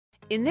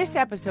In this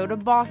episode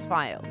of Boss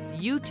Files,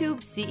 YouTube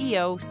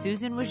CEO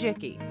Susan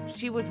Wojcicki.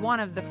 She was one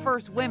of the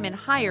first women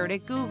hired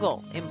at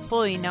Google,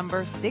 employee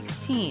number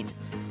 16.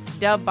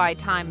 Dubbed by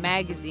Time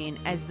magazine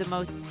as the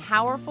most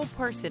powerful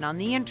person on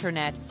the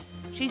internet,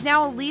 she's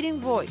now a leading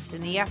voice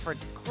in the effort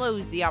to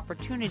close the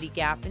opportunity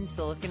gap in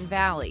Silicon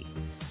Valley.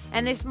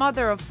 And this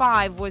mother of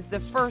 5 was the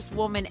first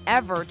woman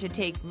ever to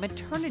take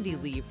maternity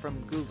leave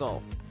from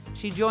Google.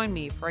 She joined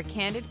me for a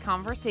candid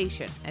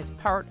conversation as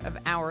part of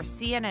our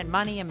CNN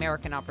Money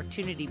American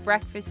Opportunity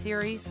Breakfast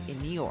series in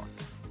New York.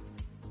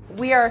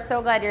 We are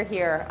so glad you're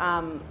here.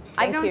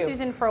 I've known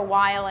Susan for a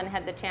while and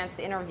had the chance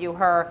to interview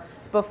her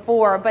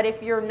before, but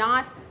if you're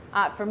not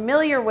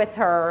familiar with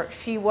her,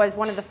 she was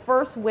one of the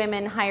first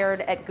women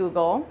hired at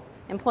Google,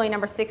 employee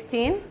number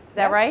 16, is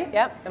that right?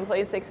 Yep,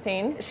 employee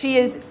 16. She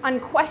is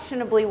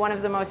unquestionably one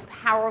of the most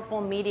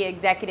powerful media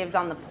executives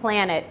on the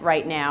planet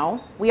right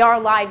now. We are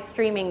live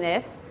streaming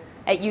this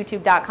at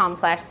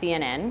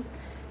youtube.com/CNN.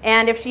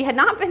 And if she had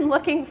not been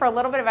looking for a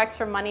little bit of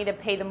extra money to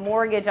pay the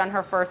mortgage on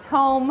her first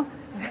home,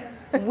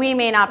 we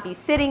may not be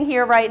sitting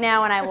here right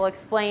now, and I will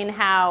explain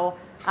how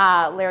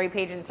Larry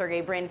Page and Sergey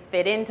Brin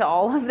fit into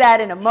all of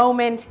that in a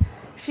moment.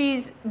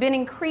 She's been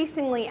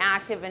increasingly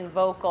active and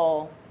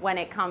vocal when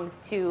it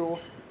comes to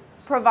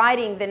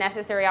providing the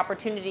necessary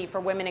opportunity for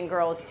women and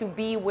girls to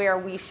be where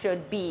we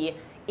should be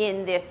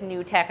in this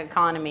new tech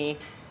economy.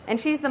 And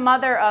she's the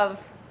mother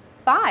of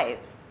 5.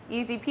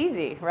 Easy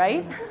peasy,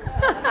 right?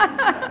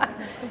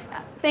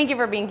 Thank you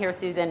for being here,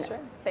 Susan. Sure.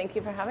 Thank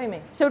you for having me.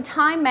 So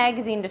Time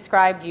magazine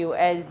described you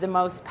as the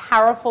most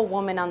powerful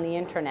woman on the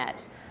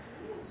internet.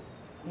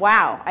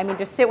 Wow. I mean,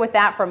 just sit with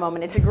that for a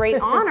moment. It's a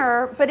great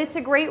honor, but it's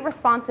a great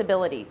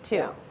responsibility, too.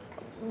 Yeah.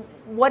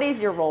 What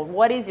is your role?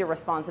 What is your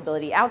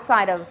responsibility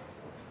outside of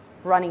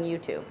running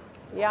YouTube?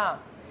 Yeah.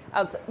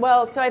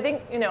 Well, so I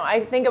think, I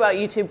think about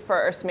YouTube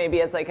first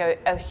maybe as like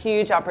a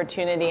huge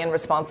opportunity and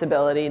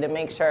responsibility to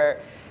make sure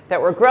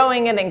that we're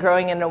growing it and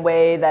growing in a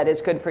way that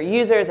is good for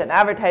users and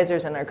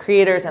advertisers and our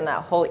creators and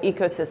that whole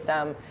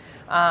ecosystem.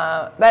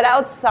 But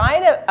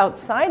outside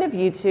of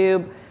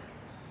YouTube,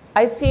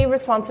 I see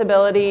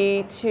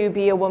responsibility to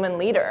be a woman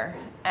leader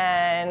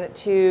and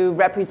to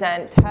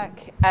represent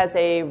tech as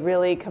a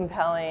really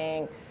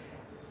compelling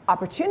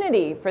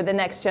opportunity for the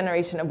next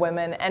generation of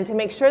women, and to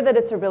make sure that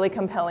it's a really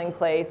compelling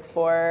place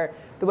for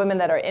the women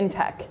that are in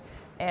tech.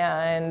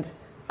 And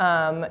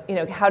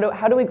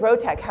how do we grow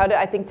tech?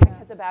 I think tech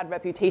has a bad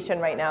reputation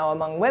right now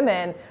among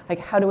women. Like,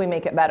 how do we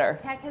make it better?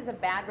 Tech has a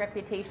bad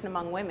reputation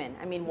among women.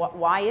 I mean,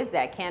 why is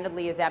that?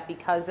 Candidly, is that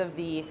because of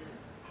the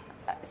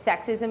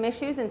sexism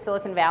issues in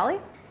Silicon Valley?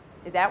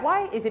 Is that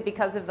why? Is it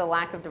because of the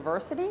lack of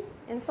diversity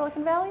in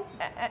Silicon Valley?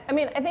 I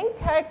mean, I think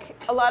tech,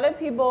 a lot of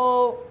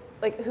people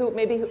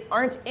who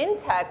aren't in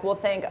tech will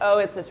think, oh,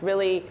 it's this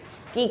really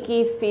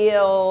geeky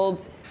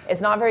field.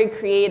 It's not very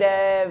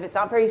creative. It's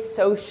not very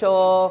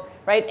social,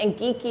 right? And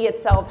geeky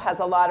itself has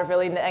a lot of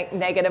really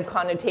negative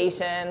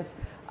connotations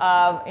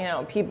of,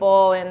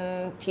 people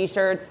in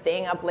t-shirts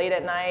staying up late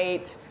at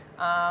night,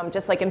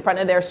 just like in front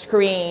of their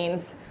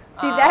screens.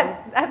 See,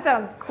 that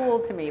sounds cool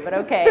to me, but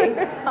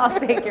okay, I'll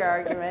take your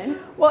argument.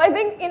 Well, I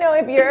think,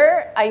 if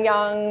you're a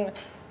young,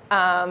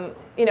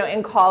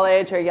 in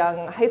college or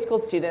young high school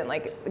student,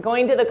 like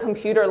going to the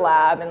computer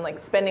lab and like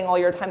spending all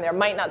your time there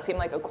might not seem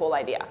like a cool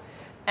idea.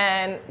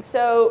 And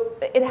so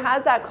it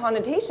has that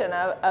connotation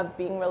of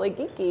being really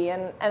geeky,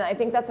 and I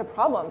think that's a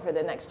problem for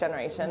the next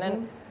generation.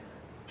 Mm-hmm.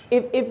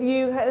 And if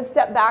you kind of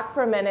step back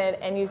for a minute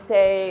and you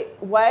say,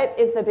 what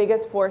is the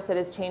biggest force that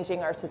is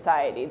changing our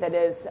society, that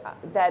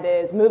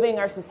is moving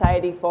our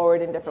society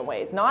forward in different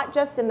ways, not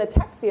just in the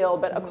tech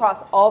field, but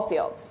across all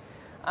fields,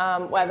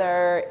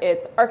 whether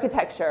it's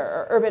architecture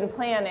or urban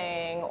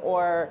planning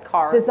or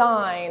cars.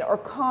 Design or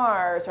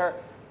cars or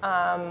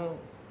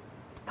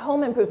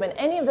home improvement.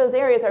 Any of those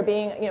areas are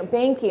being,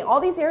 banking,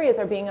 all these areas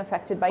are being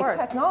affected by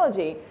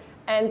technology.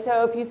 And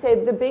so if you say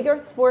the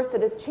biggest force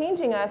that is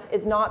changing us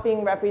is not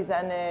being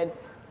represented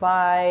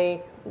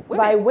by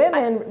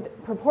women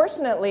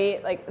proportionately,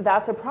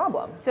 that's a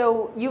problem.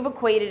 So you've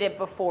equated it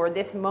before,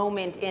 this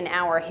moment in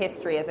our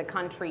history as a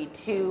country,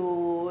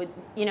 to,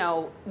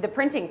 the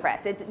printing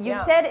press. You've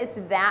said it's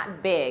that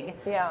big.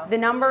 Yeah. The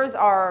numbers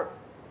are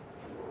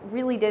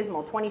really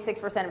dismal.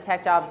 26% of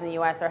tech jobs in the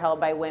US are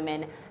held by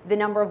women. The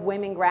number of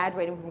women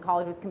graduating from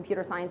college with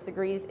computer science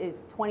degrees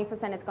is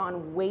 20%. It's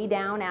gone way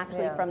down,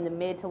 actually, from the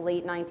mid to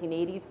late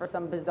 1980s for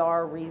some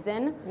bizarre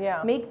reason.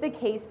 Yeah. Make the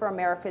case for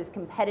America's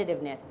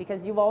competitiveness,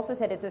 because you've also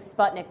said it's a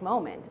Sputnik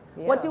moment.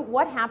 Yeah.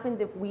 What happens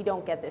if we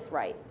don't get this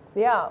right?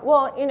 Yeah,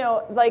 well,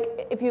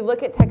 if you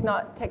look at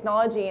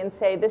technology and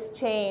say this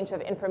change of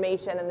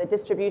information and the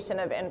distribution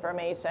of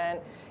information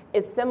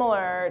is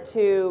similar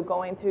to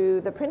going through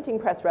the printing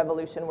press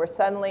revolution, where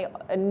suddenly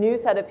a new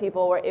set of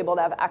people were able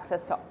to have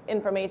access to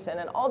information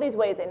in all these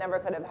ways they never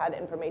could have had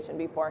information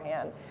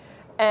beforehand.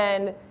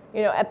 And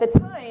at the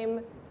time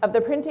of the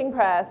printing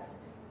press,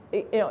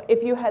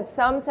 if you had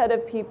some set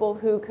of people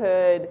who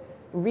could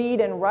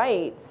read and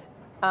write,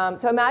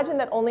 so imagine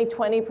that only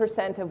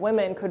 20% of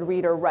women could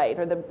read or write,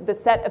 or the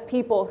set of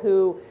people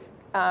who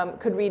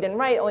could read and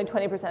write, only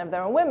 20% of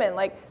them are women.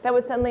 Like, that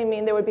would suddenly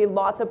mean there would be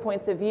lots of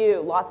points of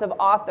view, lots of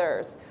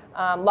authors,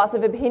 lots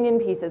of opinion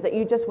pieces that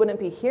you just wouldn't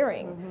be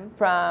hearing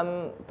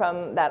from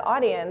that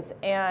audience.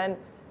 And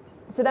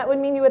so that would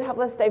mean you would have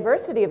less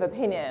diversity of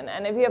opinion.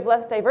 And if you have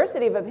less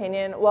diversity of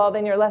opinion, well,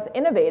 then you're less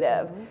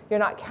innovative. You're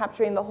not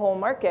capturing the whole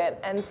market.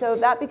 And so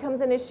that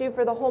becomes an issue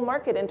for the whole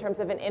market in terms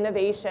of an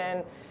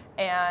innovation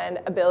and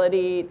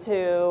ability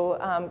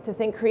to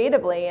think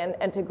creatively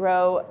and to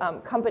grow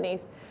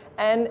companies.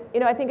 And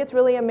I think it's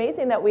really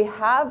amazing that we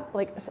have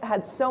we've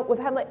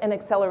had an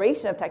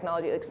acceleration of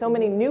technology, like so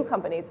many new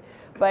companies,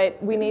 but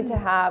we need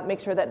to make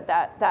sure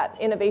that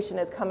innovation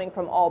is coming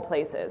from all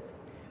places.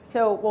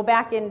 So we'll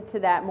back into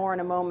that more in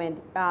a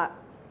moment.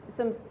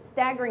 Some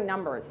staggering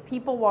numbers.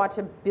 People watch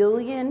a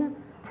billion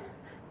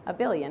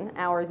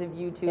hours of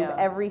YouTube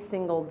every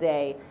single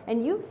day.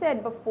 And you've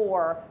said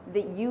before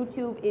that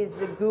YouTube is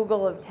the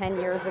Google of 10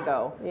 years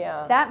ago.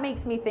 Yeah. That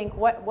makes me think,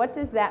 what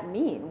does that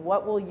mean?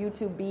 What will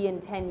YouTube be in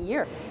 10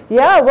 years?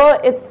 Yeah, well,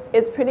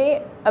 it's pretty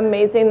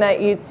amazing that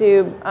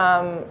YouTube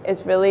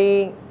is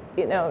really,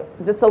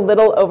 just a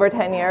little over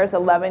 10 years,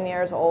 11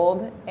 years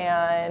old.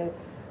 And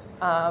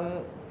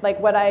like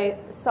what I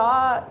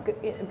saw,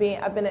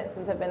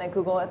 since I've been at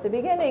Google at the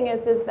beginning,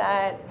 is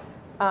that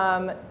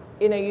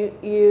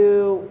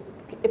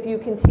if you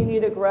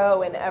continue to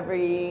grow in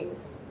every,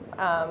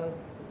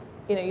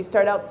 you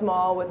start out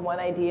small with one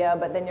idea,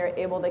 but then you're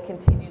able to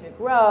continue to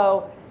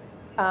grow.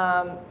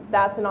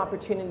 That's an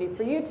opportunity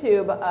for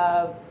YouTube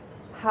of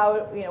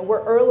how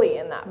we're early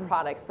in that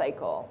product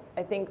cycle.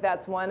 I think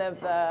that's one of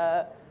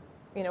the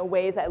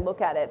ways I look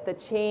at it. The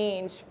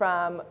change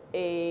from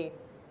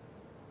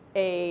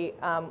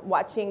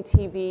watching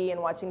TV and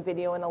watching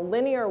video in a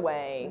linear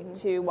way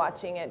to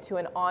watching it to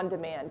an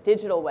on-demand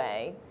digital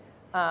way.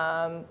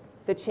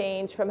 The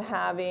change from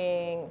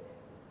having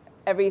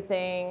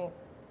everything,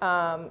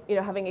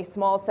 having a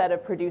small set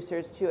of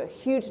producers to a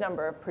huge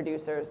number of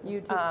producers.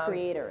 YouTube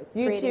creators.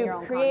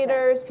 YouTube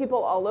creators, people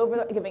all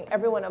over, giving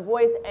everyone a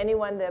voice,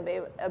 anyone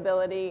the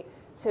ability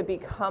to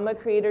become a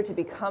creator, to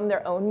become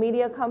their own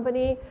media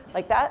company.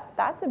 Like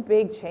that's a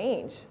big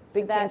change.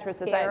 Big change for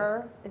society.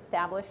 Scare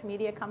established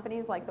media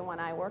companies like the one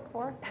I work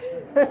for?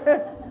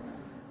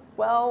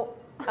 Well,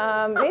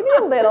 maybe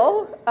a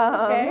little.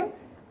 Okay.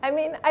 I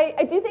mean,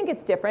 I do think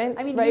it's different.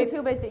 I mean, right?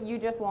 YouTube, as you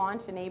just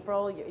launched in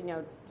April,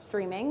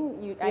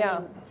 streaming. I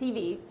mean,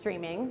 TV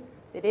streaming.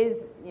 It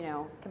is,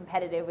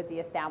 competitive with the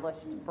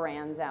established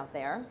brands out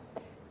there.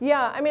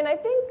 Yeah, I mean, I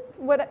think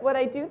what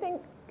I do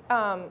think.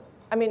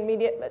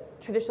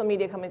 Traditional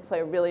media companies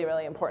play a really,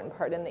 really important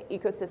part in the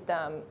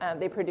ecosystem.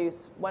 They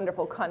produce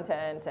wonderful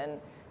content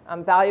and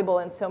valuable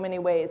in so many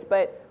ways.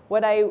 But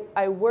what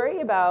I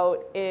worry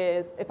about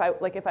is if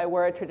I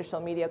were a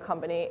traditional media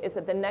company, is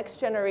that the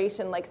next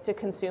generation likes to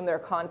consume their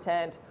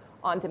content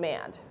on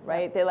demand,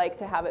 right? Right. They like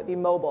to have it be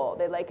mobile.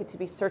 They like it to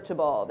be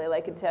searchable. They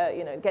like it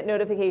to get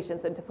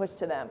notifications and to push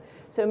to them.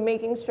 So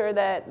making sure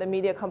that the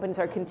media companies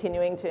are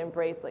continuing to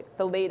embrace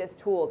the latest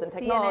tools and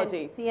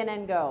technology.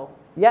 CNN Go.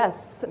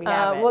 Yes. We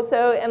have it. Well,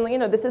 so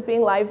this is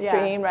being live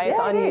streamed, right? It's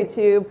on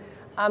YouTube.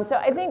 So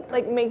I think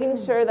making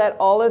sure that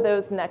all of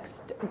those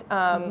next,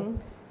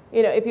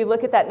 if you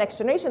look at that next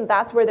generation,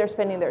 that's where they're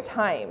spending their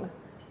time.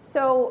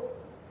 So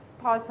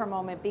pause for a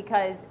moment,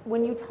 because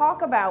when you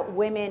talk about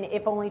women,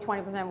 if only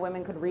 20% of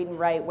women could read and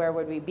write, where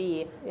would we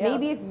be? Yeah.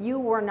 Maybe if you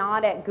were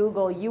not at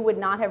Google, you would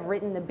not have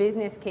written the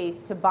business case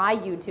to buy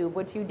YouTube,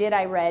 which you did,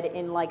 I read,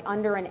 in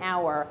under an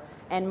hour.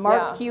 And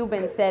Mark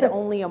Cuban said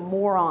only a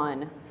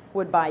moron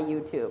would buy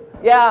YouTube.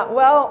 Yeah,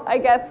 well, I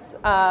guess,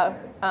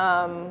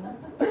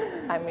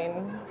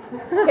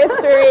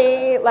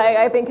 history,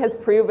 I think, has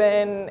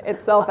proven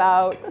itself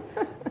out.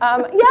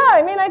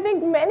 I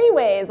think many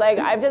ways,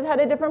 I've just had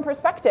a different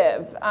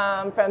perspective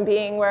from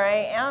being where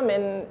I am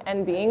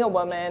and being a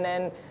woman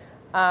and,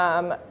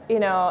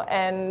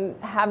 and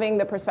having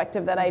the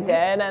perspective that I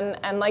did.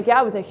 And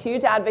I was a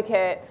huge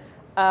advocate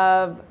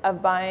of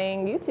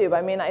buying YouTube.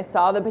 I mean, I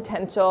saw the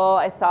potential.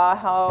 I saw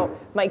how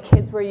my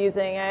kids were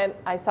using it.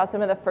 I saw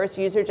some of the first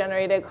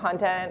user-generated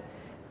content.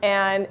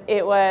 And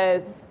it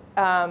was,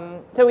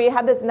 so we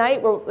had this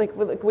night where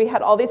we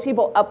had all these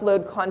people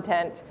upload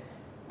content.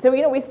 So,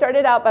 we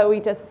started out by, we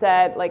just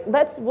said,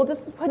 we'll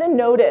just put a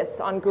notice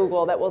on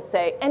Google that will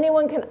say,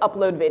 anyone can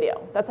upload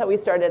video. That's how we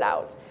started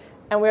out.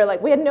 And we were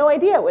we had no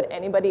idea, would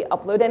anybody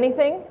upload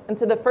anything? And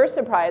so the first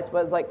surprise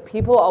was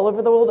people all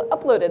over the world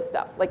uploaded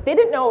stuff. They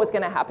didn't know what was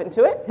gonna happen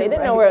to it. They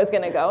didn't know where it was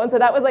gonna go. And so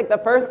that was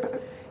the first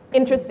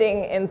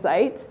interesting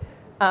insight.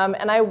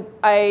 And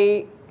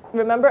I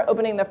remember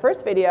opening the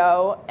first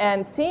video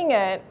and seeing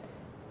it,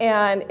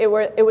 and it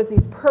was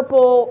these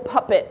purple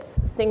puppets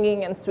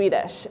singing in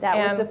Swedish. That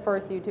was the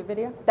first YouTube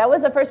video? That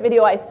was the first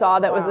video I saw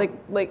that was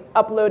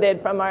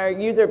uploaded from our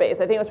user base.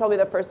 I think it was probably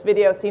the first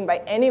video seen by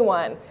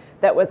anyone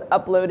that was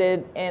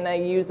uploaded in a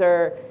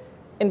user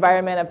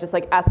environment of just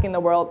asking the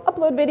world,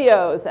 upload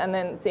videos, and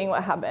then seeing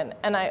what happened.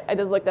 And I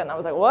just looked at it and I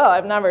was like, whoa,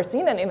 I've never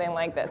seen anything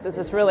like this. This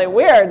is really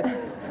weird.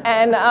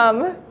 And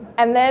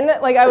then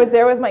I was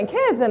there with my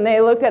kids and they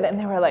looked at it and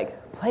they were like,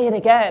 play it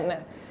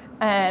again.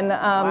 And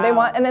they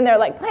want, and then they're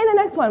like, play the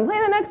next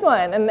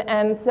one,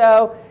 and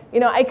so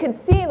I could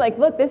see like,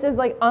 look, this is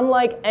like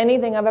unlike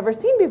anything I've ever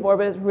seen before,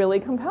 but it's really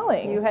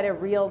compelling. You had a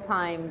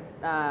real-time,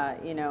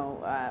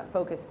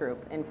 focus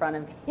group in front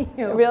of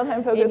you. A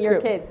real-time focus in your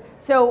group. kids.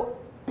 So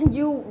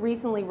you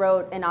recently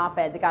wrote an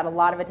op-ed that got a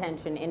lot of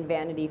attention in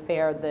Vanity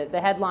Fair.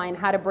 The headline,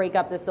 "How to Break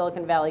Up the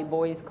Silicon Valley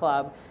Boys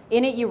Club."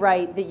 In it, you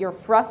write that you're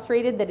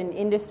frustrated that an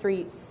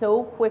industry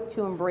so quick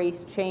to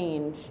embrace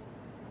change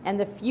and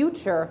the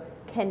future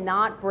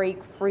cannot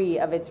break free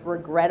of its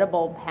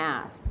regrettable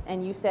past.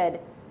 And you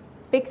said,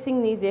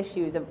 fixing these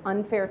issues of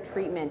unfair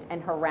treatment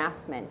and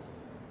harassment.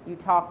 You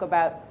talk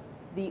about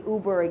the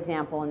Uber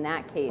example in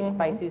that case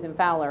by Susan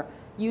Fowler.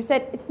 You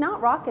said it's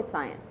not rocket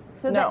science.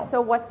 So No. So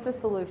what's the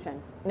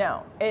solution?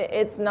 No,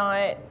 it's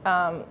not.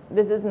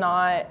 This is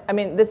not. I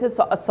mean, this is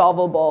a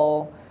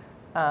solvable.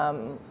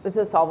 This is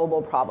a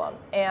solvable problem.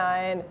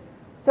 And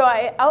so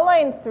I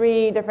outlined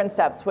 3 different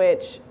steps,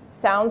 which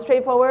sound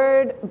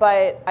straightforward,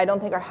 but I don't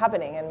think are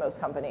happening in most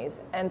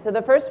companies. And so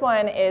the first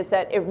one is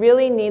that it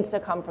really needs to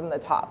come from the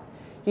top.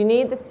 You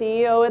need the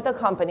CEO at the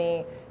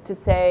company to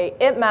say,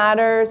 it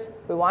matters,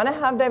 we want to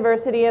have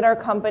diversity at our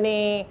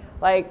company,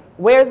 like,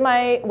 where's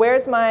my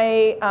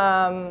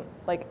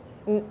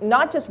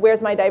not just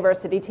where's my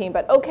diversity team,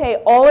 but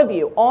okay, all of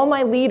you, all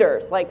my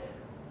leaders, like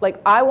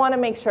I want to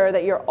make sure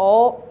that you're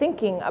all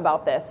thinking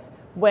about this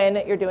when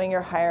you're doing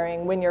your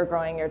hiring, when you're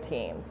growing your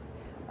teams.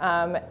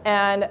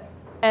 And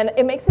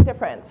it makes a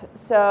difference.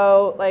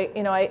 So,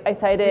 I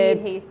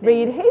cited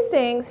Reed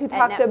Hastings, who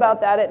talked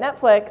about that at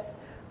Netflix.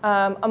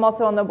 I'm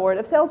also on the board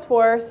of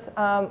Salesforce.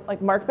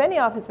 Mark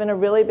Benioff has been a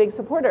really big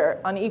supporter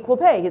on equal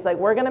pay. He's like,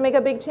 we're going to make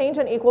a big change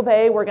on equal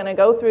pay. We're going to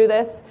go through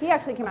this. He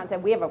actually came out and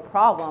said, we have a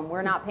problem.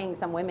 We're not paying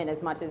some women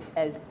as much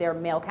as their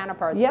male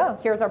counterparts. Yeah.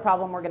 Here's our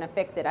problem. We're going to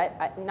fix it.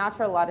 I'm not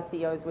sure a lot of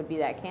CEOs would be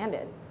that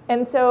candid.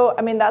 And so,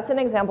 that's an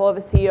example of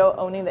a CEO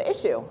owning the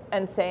issue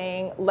and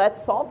saying,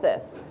 let's solve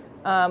this.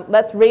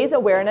 Let's raise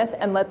awareness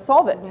and let's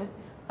solve it.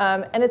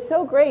 And it's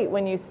so great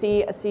when you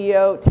see a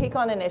CEO take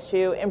on an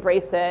issue,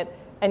 embrace it,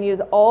 and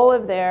use all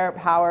of their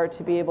power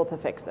to be able to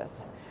fix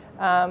this.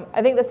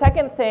 I think the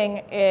second thing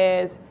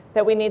is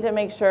that we need to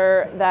make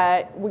sure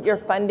that you're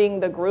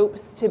funding the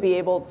groups to be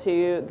able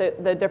to,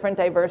 the different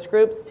diverse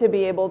groups, to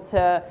be able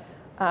to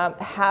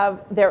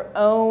have their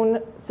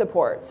own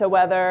support. So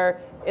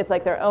whether it's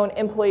like their own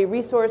employee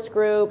resource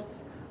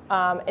groups,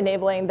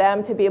 enabling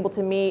them to be able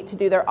to meet, to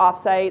do their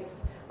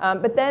offsites,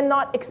 but then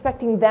not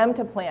expecting them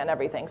to plan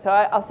everything.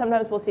 So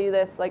we'll see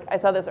this, like I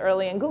saw this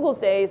early in Google's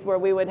days, where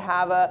we would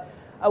have a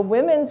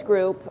women's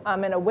group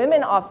and a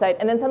women offsite,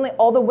 and then suddenly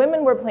all the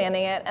women were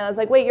planning it, and I was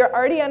like, wait, you're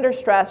already under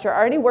stress, you're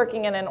already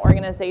working in an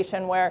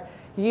organization where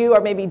you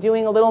are maybe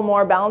doing a little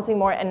more, balancing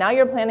more, and now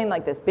you're planning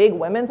like this big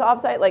women's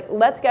offsite. Like,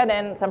 let's get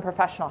in some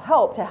professional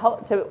help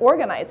to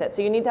organize it.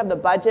 So you need to have the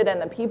budget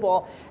and the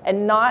people,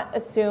 and not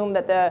assume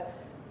that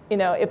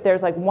if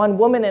there's like one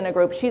woman in a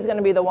group, she's going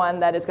to be the one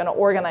that is going to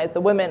organize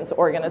the women's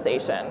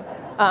organization,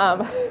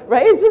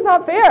 right? It's just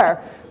not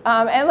fair.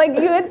 And like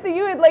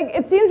you would like,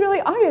 it seems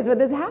really obvious, but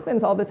this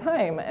happens all the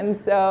time. And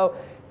so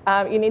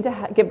you need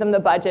to give them the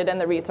budget and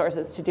the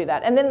resources to do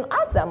that. And then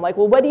ask them, like,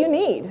 well, what do you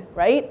need,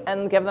 right?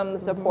 And give them the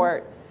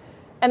support.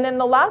 And then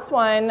the last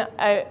one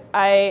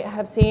I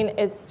have seen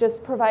is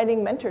just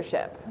providing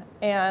mentorship.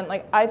 And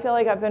like, I feel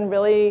like I've been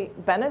really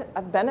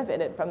I've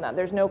benefited from that.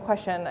 There's no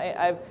question.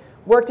 I've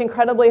worked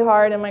incredibly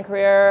hard in my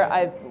career.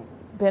 I've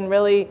been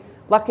really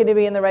lucky to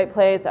be in the right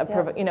place. I've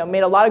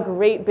made a lot of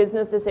great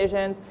business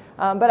decisions.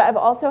 But I've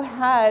also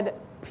had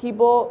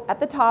people at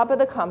the top of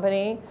the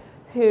company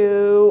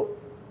who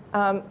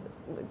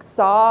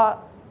saw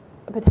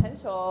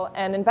potential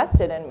and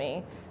invested in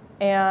me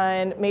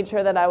and made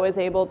sure that I was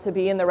able to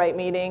be in the right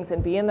meetings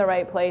and be in the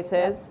right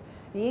places.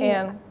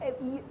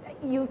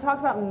 You talked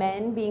about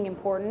men being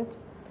important.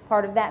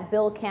 Part of that,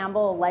 Bill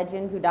Campbell, a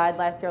legend who died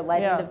last year,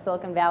 legend of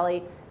Silicon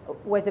Valley,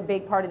 was a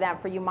big part of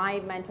that for you. My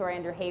mentor,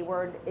 Andrew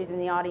Hayward, is in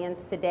the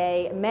audience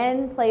today.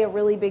 Men play a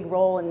really big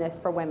role in this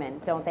for women,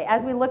 don't they?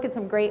 As we look at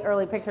some great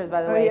early pictures,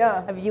 by the way,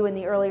 of you in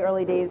the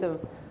early days of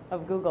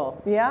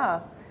Google. Yeah.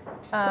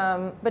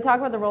 But talk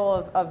about the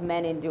role of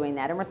men in doing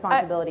that and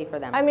responsibility for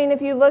them. I mean,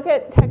 if you look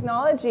at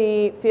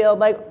technology field,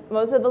 like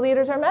most of the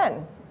leaders are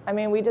men. I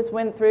mean, we just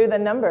went through the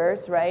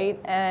numbers, right?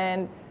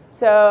 And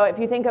so if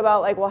you think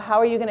about like, well, how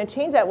are you going to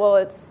change that? Well,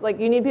 it's like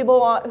you need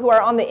people who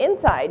are on the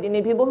inside. You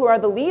need people who are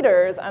the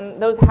leaders,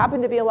 and those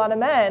happen to be a lot of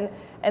men.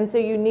 And so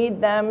you need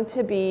them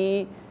to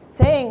be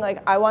saying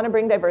like, I want to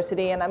bring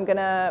diversity, and I'm going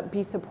to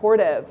be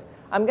supportive.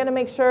 I'm going to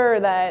make sure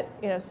that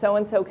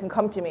so-and-so can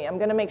come to me. I'm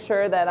going to make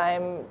sure that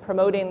I'm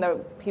promoting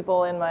the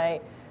people in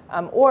my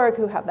org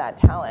who have that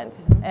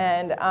talent.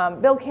 And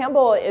Bill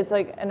Campbell is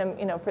like,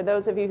 for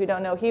those of you who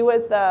don't know, he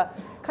was the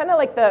kind of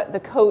like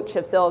the coach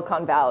of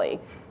Silicon Valley.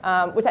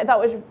 Which I thought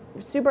was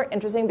super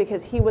interesting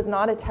because he was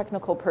not a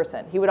technical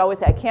person. He would always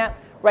say, I can't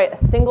write a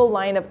single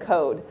line of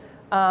code.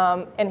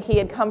 And he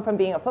had come from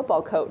being a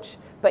football coach,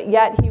 but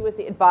yet he was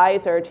the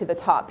advisor to the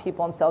top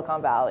people in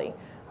Silicon Valley.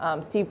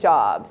 Steve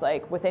Jobs,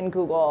 like within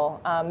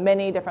Google,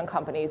 many different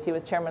companies. He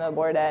was chairman of the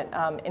board at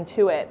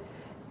Intuit.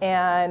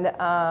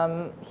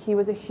 And he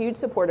was a huge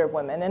supporter of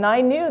women. And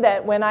I knew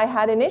that when I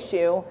had an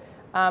issue,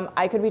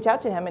 I could reach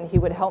out to him and he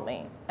would help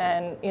me.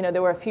 And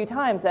there were a few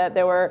times that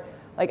there were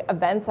like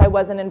events I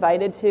wasn't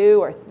invited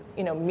to, or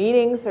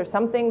meetings or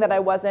something that I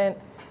wasn't,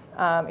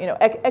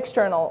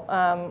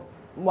 external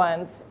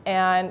ones.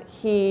 And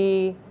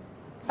he,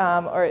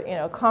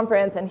 or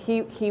conference, and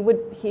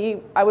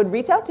I would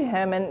reach out to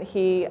him, and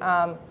he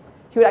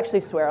would actually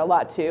swear a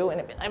lot too,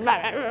 and it'd be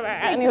like,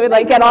 and he would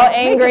like get all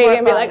angry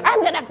and be like,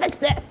 I'm gonna fix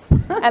this,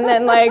 and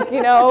then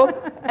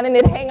and then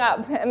he'd hang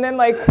up, and then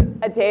like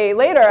a day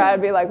later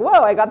I'd be like,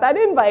 whoa, I got that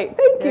invite,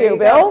 thank you,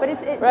 Bill. But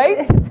it's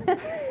right?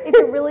 It's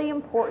a really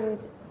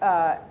important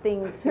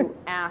thing to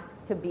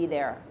ask to be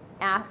there,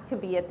 ask to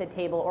be at the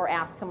table, or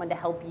ask someone to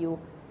help you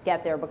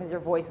get there because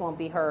your voice won't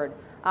be heard.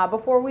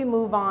 Before we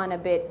move on a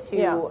bit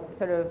to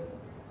sort of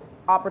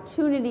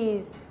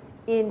opportunities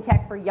in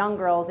tech for young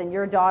girls and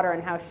your daughter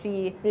and how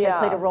she has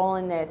played a role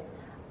in this,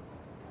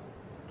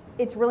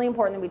 it's really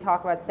important that we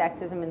talk about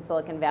sexism in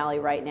Silicon Valley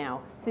right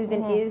now.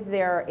 Susan, is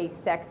there a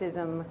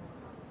sexism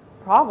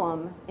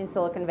problem in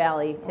Silicon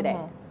Valley today?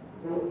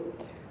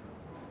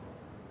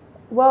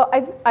 Well,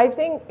 I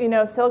think,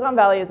 Silicon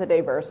Valley is a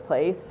diverse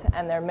place,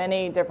 and there are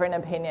many different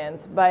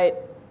opinions,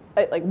 but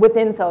like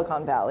within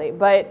Silicon Valley.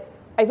 But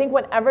I think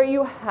whenever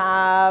you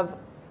have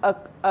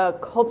a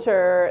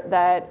culture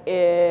that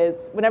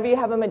is, whenever you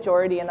have a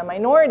majority and a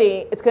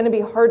minority, it's going to be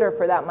harder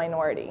for that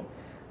minority.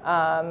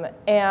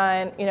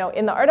 And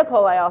in the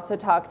article, I also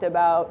talked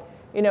about,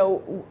 even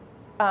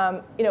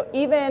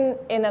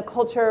in a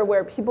culture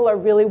where people are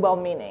really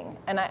well-meaning,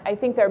 and I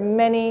think there are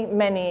many,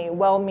 many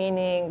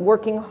well-meaning,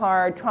 working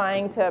hard,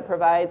 trying to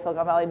provide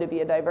Silicon Valley to be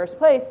a diverse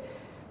place,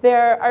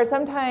 there are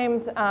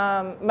sometimes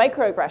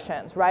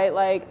microaggressions, right?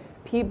 Like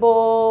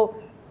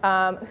people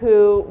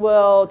who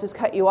will just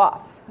cut you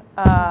off.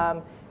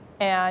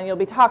 And you'll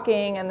be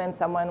talking, and then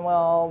someone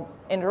will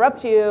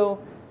interrupt you.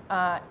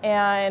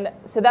 And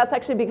so that's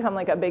actually become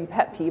like a big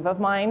pet peeve of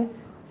mine.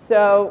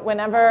 So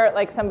whenever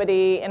like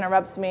somebody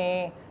interrupts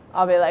me,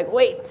 I'll be like,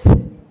 wait,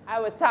 I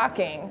was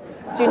talking.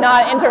 Do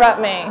not interrupt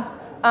me.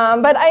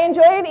 But I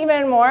enjoy it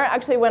even more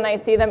actually when I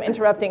see them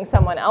interrupting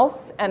someone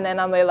else, and then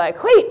I'll be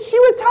like, wait, she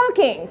was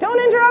talking, don't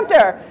interrupt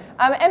her.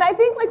 And I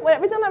think like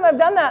every time I've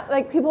done that,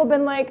 like people have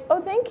been like,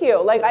 oh, thank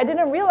you. Like I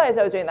didn't realize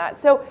I was doing that.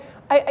 So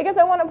I guess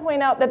I want to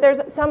point out that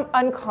there's some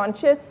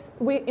unconscious,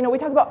 we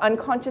talk about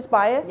unconscious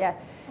bias.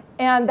 Yes.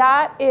 And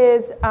that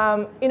is,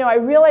 I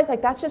realize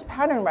like that's just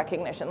pattern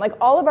recognition. Like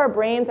all of our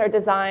brains are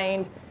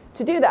designed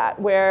to do that,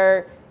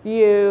 where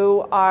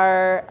you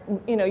are,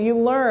 you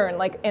learn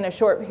like in a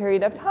short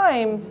period of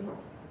time,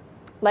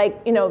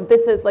 like,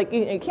 this is like,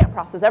 you can't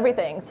process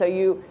everything. So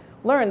you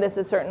learn this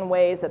is certain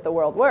ways that the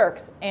world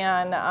works.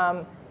 And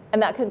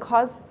that can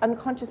cause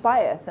unconscious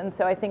bias. And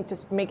so I think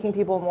just making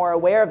people more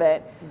aware of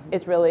it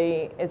is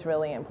really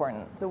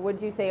important. So would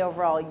you say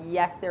overall,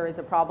 yes, there is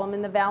a problem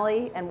in the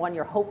Valley, and one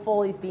you're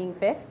hopeful is being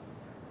fixed?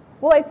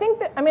 Well, I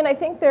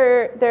think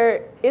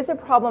there is a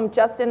problem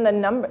just in the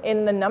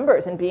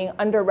numbers and being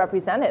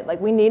underrepresented.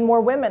 Like we need more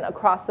women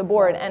across the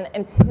board, and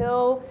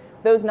until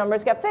those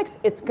numbers get fixed,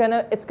 it's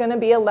gonna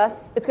be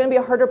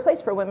a harder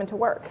place for women to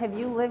work. Have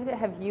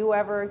you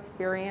ever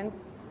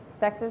experienced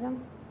sexism?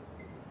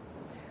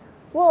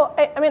 Well,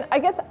 I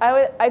guess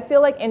I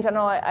feel like in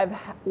general I've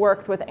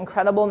worked with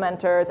incredible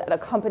mentors at a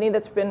company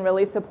that's been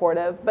really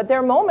supportive, but there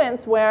are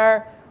moments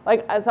where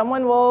like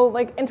someone will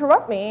like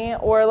interrupt me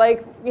or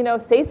like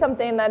say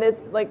something that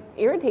is like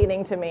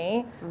irritating to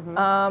me.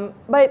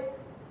 But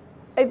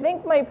I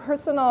think my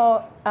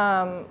personal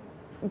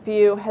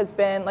view has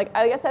been like,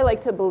 I guess I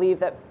like to believe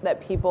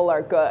that people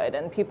are good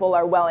and people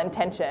are well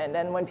intentioned,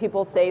 and when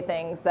people say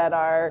things that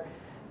are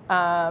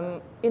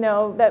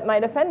that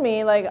might offend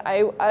me, like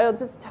I'll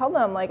just tell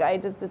them like I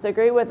just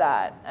disagree with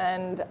that.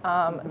 And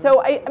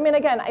so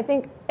again, I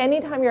think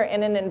anytime you're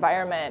in an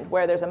environment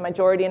where there's a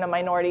majority and a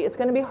minority, it's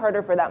going to be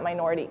harder for that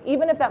minority,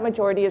 even if that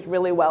majority is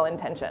really well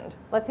intentioned.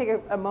 Let's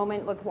take a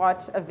moment. Let's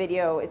watch a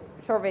video. It's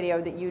a short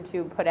video that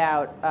YouTube put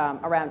out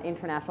around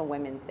International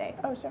Women's Day.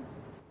 Oh, sure.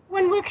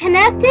 When we're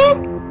connected,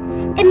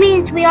 it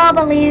means we all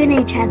believe in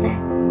each other.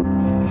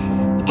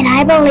 And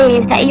I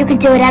believe that you can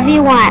do whatever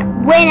you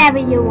want, whenever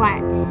you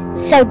want.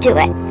 So do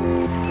it.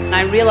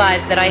 I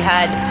realized that I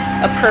had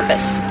a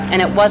purpose,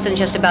 and it wasn't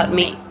just about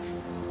me.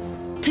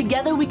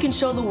 Together we can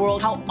show the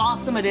world how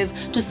awesome it is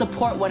to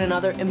support one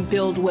another and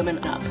build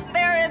women up.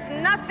 There is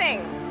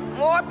nothing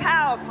more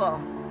powerful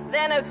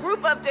than a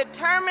group of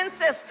determined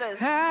sisters.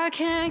 I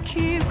can't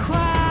keep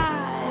quiet.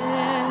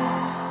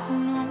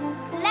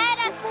 Let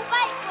us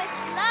fight with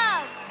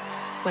love.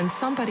 When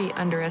somebody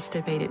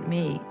underestimated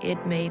me,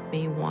 it made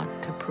me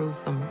want to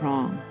prove them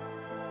wrong.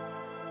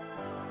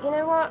 You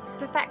know what?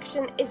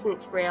 Perfection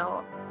isn't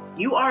real.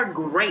 You are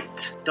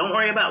great. Don't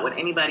worry about what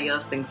anybody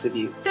else thinks of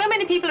you. So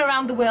many people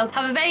around the world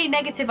have a very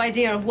negative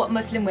idea of what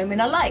Muslim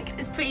women are like.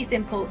 It's pretty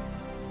simple.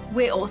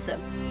 We're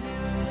awesome.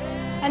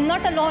 I'm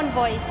not a lone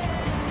voice.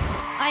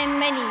 I am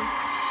many.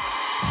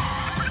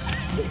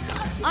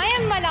 I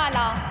am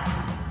Malala.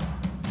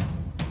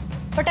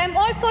 But I'm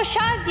also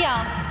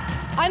Shazia.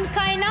 I'm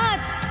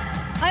Kainat.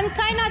 I'm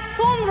Kainat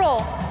Somro.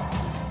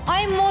 I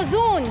am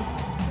Mozoon.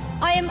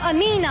 I am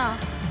Amina.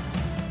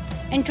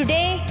 And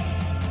today,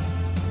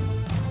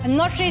 I'm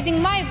not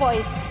raising my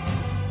voice.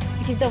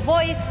 It is the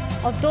voice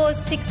of those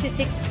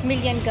 66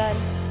 million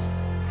girls.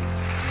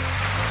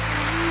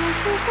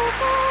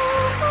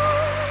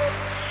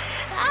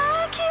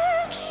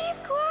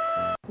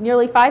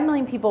 Nearly 5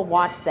 million people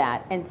watched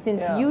that, and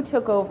since Yeah. you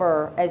took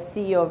over as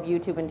CEO of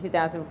YouTube in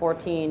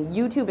 2014,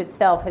 YouTube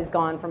itself has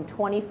gone from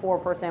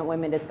 24%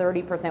 women to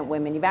 30%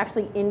 women. You've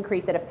actually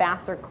increased at a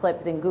faster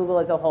clip than Google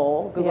as a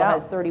whole. Google Yeah.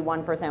 has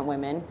 31%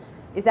 women.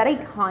 Is that a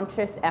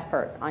conscious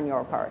effort on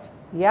your part?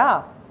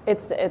 Yeah,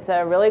 it's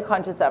a really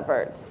conscious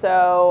effort.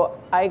 So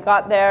I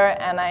got there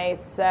and I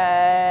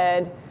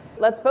said,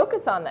 let's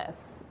focus on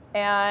this.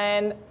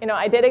 And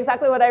I did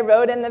exactly what I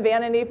wrote in the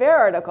Vanity Fair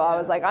article. I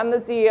was like, I'm the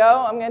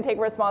CEO, I'm going to take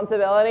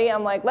responsibility.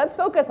 I'm like, let's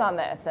focus on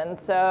this. And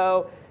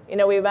so,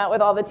 we met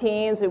with all the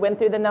teams, we went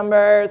through the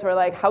numbers, we're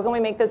like, how can we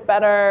make this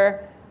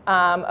better?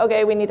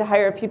 Okay, we need to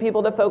hire a few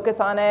people to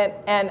focus on it.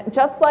 And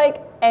just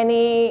like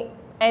any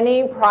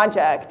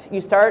project,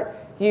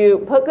 you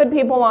put good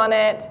people on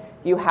it,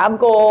 you have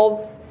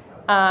goals,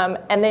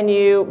 and then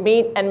you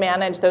meet and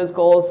manage those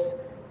goals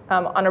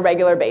on a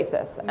regular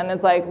basis. And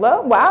it's like,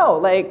 wow,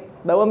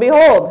 lo and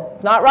behold,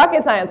 it's not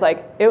rocket science,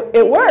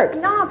 it works.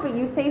 It's not, but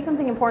you say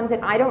something important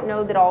that I don't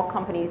know that all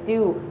companies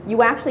do.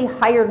 You actually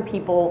hired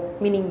people,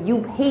 meaning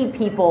you paid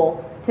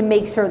people to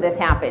make sure this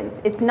happens.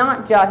 It's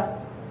not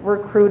just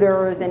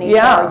recruiters and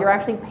HR, you're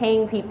actually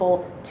paying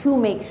people to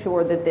make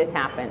sure that this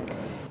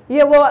happens.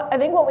 Yeah, well, I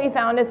think what we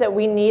found is that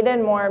we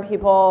needed more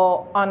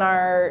people on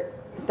our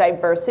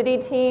diversity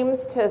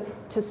teams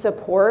to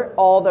support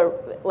all the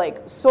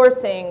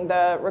sourcing,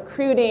 the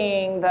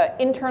recruiting, the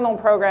internal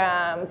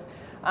programs,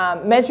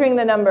 measuring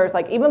the numbers,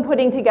 even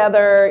putting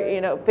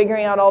together,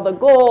 figuring out all the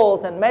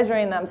goals and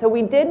measuring them. So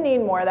we did need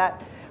more of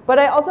that. But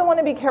I also want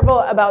to be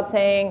careful about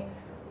saying,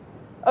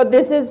 oh,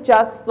 this is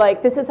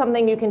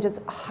something you can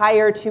just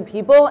hire 2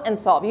 people and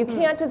solve. You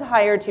can't just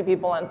hire 2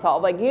 people and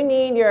solve. You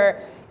need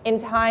your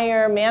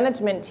entire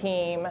management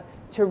team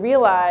to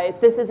realize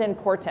this is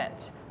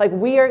important.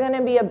 We are going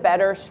to be a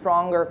better,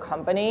 stronger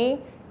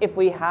company if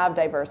we have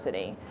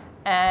diversity,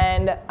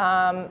 and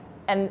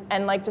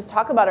just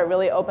talk about it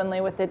really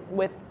openly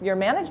with your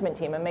management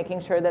team and making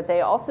sure that they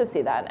also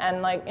see that.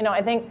 And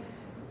I think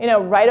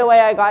right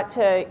away I got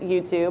to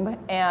YouTube,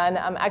 and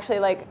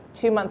actually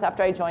 2 months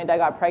after I joined, I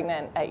got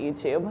pregnant at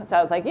YouTube. So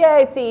I was like,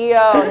 yay,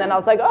 CEO, and then I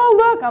was like, oh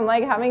look, I'm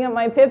having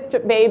my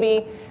 5th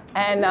baby,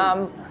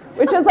 and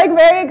which was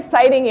very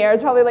exciting year.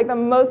 It's probably the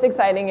most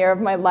exciting year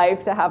of my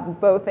life to have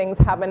both things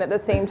happen at the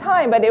same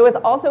time. But it was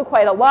also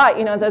quite a lot.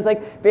 So I was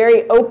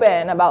very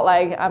open about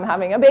I'm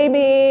having a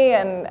baby,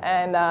 and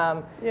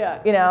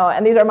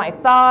and these are my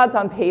thoughts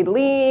on paid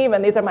leave,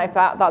 and these are my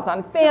thoughts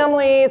on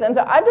families. And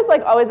so I've just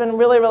always been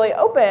really, really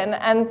open.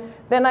 And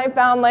then I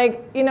found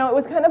it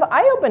was kind of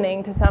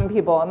eye-opening to some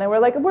people, and they were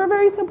we're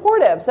very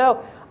supportive.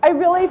 So I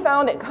really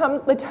found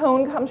the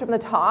tone comes from the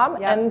top,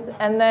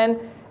 and then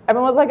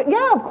everyone was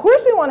yeah, of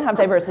course we want to have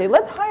diversity.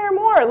 Let's hire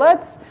more.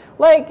 Let's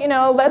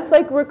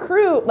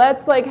recruit.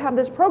 Let's have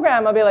this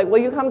program. I'll be will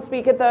you come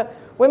speak at the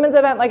women's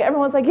event?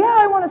 Everyone's yeah,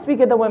 I want to speak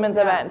at the women's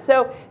event.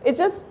 So it's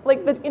just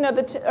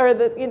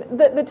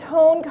the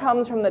tone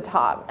comes from the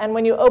top. And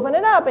when you open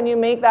it up and you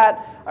make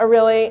that a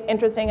really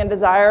interesting and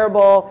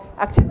desirable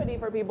activity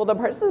for people to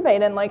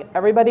participate in,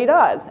 everybody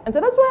does. And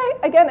so that's why,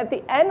 again, at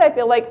the end, I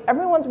feel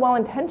everyone's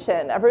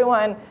well-intentioned.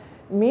 Everyone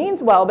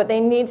means well, but they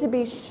need to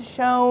be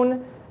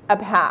shown a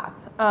path.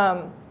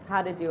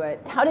 How to do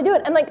it.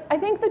 And I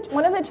think that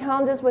one of the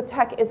challenges with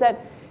tech is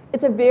that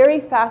it's a very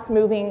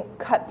fast-moving,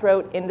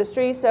 cutthroat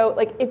industry. So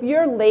if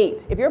you're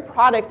late, if your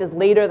product is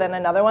later than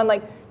another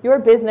one, your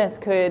business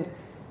could,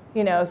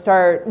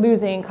 start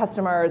losing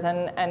customers.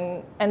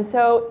 And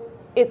so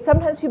it's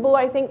sometimes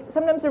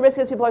the risk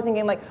is people are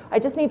thinking I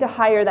just need to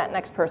hire that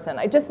next person.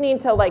 I just need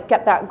to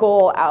get that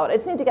goal out. I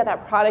just need to get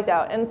that product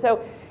out. And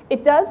so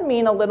it does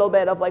mean a little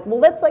bit of well,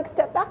 let's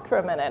step back for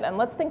a minute and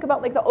let's think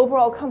about the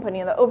overall company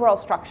and the overall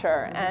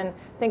structure and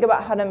think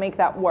about how to make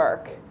that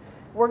work.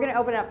 We're going to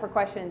open it up for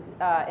questions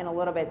in a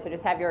little bit, so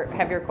just have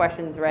your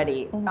questions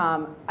ready.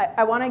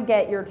 I want to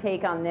get your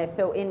take on this.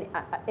 So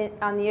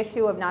on the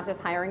issue of not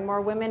just hiring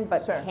more women,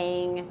 but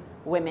paying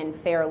women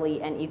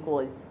fairly and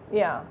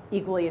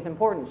equally as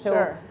important.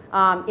 So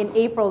in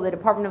April, the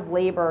Department of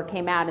Labor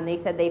came out and they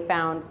said they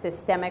found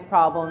systemic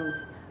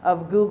problems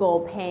of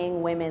Google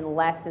paying women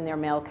less than their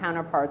male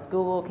counterparts.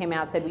 Google came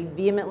out and said, we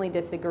vehemently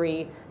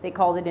disagree. They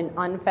called it an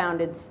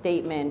unfounded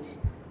statement.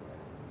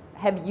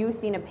 Have you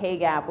seen a pay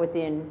gap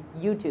within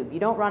YouTube? You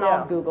don't run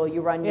off Google,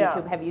 you run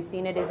YouTube. Have you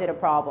seen it? Is it a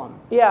problem?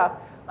 Yeah.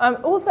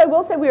 Also, I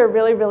will say we were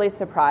really, really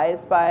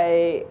surprised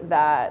by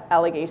that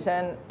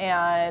allegation.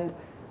 And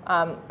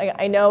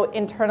I know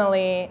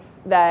internally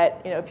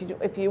that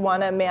if you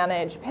want to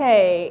manage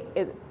pay,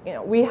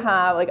 we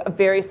have like a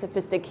very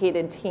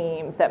sophisticated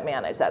teams that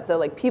manage that. So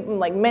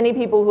like many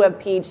people who have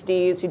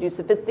PhDs who do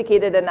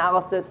sophisticated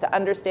analysis to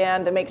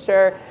understand, to make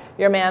sure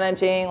you're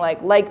managing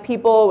like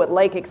people with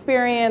like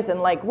experience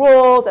and like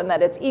roles, and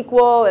that it's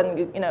equal,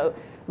 and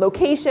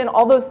location,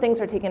 all those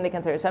things are taken into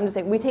consideration. So I'm just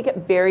saying we take it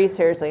very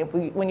seriously.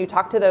 When you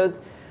talk to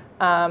those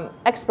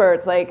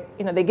experts,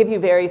 they give you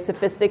very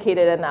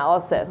sophisticated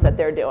analysis that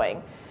they're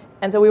doing.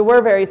 And so we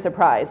were very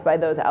surprised by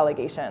those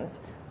allegations.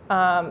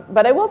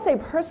 But I will say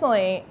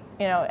personally,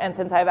 and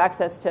since I have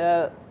access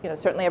to,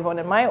 certainly everyone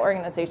in my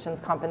organization's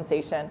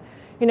compensation,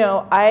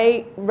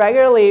 I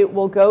regularly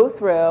will go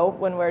through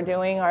when we're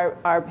doing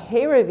our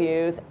pay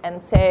reviews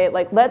and say,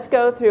 let's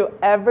go through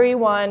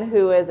everyone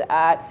who is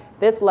at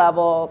this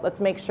level. Let's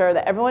make sure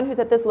that everyone who's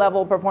at this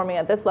level, performing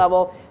at this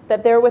level,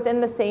 that they're within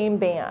the same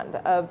band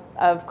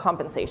of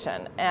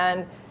compensation.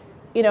 And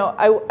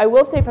I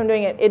will say from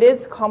doing it, it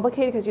is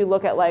complicated because you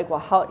look at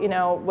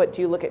what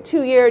do you look at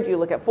 2 year? Do you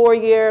look at 4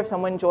 year? If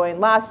someone joined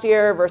last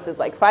year versus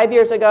 5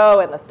 years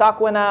ago and the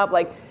stock went up,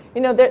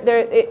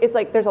 it's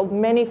there's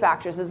many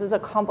factors. This is a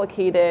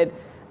complicated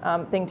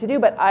thing to do,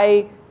 but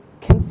I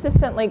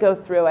consistently go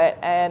through it,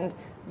 and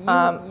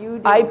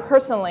I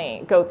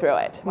personally go through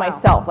it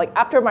myself.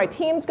 After my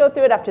teams go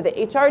through it, after the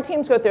HR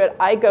teams go through it,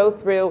 I go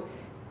through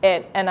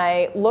it and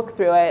I look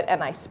through it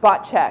and I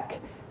spot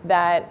check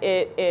that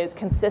it is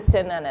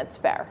consistent and it's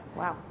fair.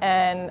 Wow.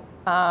 And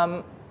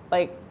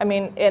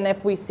and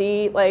if we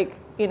see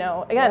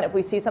if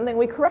we see something,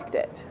 we correct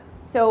it.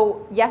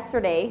 So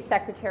yesterday,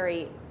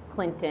 Secretary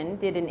Clinton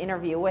did an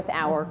interview with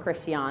our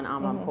Christiane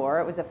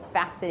Amanpour. It was a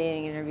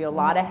fascinating interview, a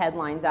lot of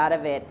headlines out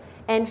of it.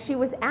 And she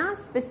was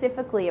asked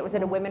specifically, it was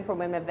at a Women for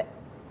Women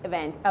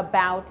event,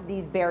 about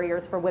these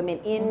barriers for women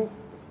in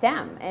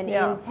STEM and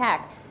in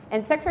tech.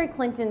 And Secretary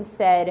Clinton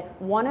said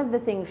one of the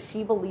things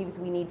she believes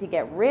we need to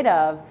get rid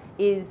of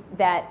is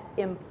that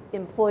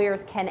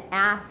employers can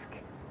ask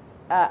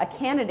a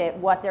candidate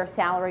what their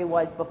salary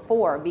was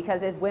before,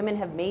 because as women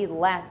have made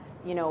less,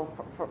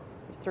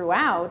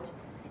 throughout,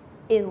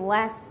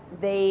 unless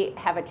they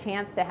have a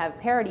chance to have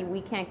parity,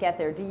 we can't get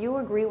there. Do you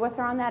agree with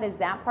her on that? Is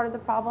that part of the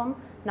problem?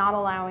 Not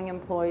allowing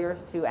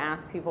employers to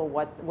ask people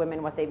what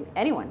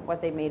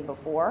they made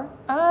before?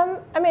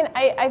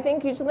 I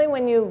think usually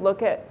when you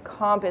look at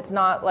comp, it's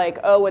not like,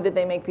 oh, what did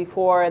they make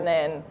before, and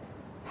then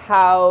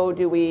how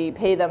do we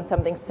pay them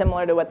something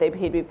similar to what they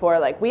paid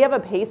before? We have a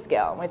pay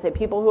scale, and we say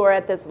people who are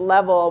at this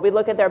level, we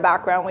look at their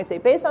background, we say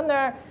based on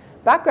their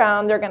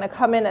background, they're going to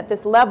come in at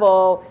this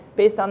level,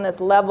 based on this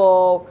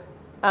level,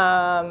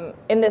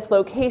 in this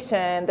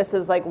location, this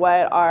is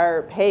what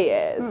our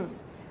pay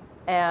is.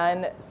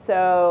 And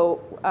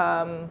so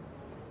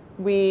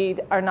we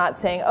are not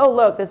saying, oh,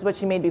 look, this is what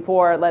she made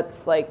before,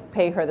 let's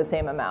pay her the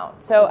same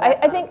amount. So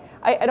I think,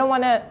 I don't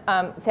want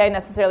to say I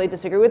necessarily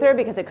disagree with her,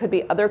 because it could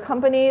be other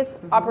companies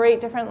operate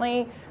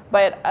differently,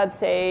 but I'd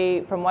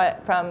say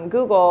from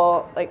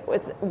Google,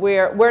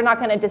 we're not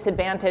going to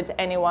disadvantage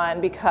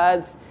anyone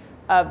because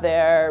of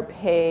their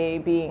pay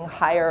being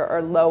higher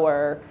or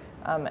lower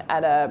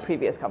at a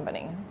previous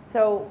company.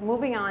 So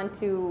moving on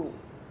to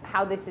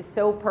how this is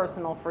so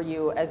personal for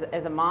you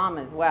as a mom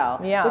as well.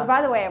 Yeah. Which,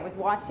 by the way, I was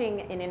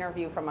watching an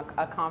interview from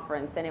a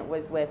conference, and it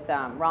was with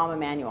Rahm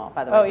Emanuel,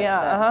 by the way,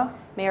 the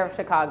mayor of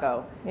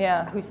Chicago,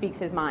 who speaks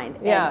his mind.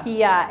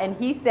 Yeah. And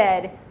he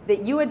said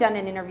that you had done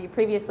an interview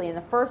previously, and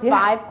the first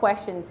 5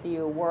 questions to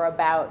you were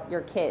about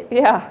your kids.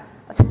 Yeah.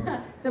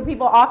 So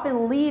people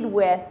often lead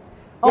with,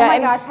 oh my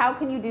gosh, how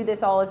can you do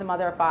this all as a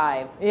mother of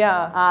 5?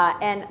 Yeah.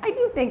 And I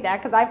do think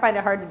that, because I find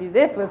it hard to do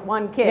this with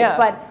one kid. Yeah.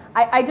 But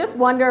I just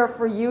wonder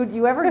for you, do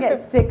you ever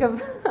get sick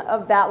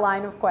of that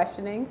line of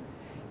questioning?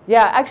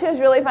 Yeah, actually it was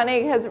really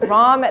funny, because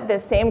Rahm at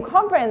this same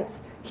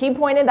conference, he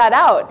pointed that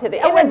out to the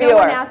interviewer. No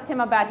one asked him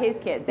about his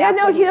kids. He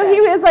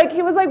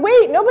was like,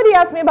 wait, nobody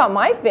asked me about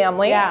my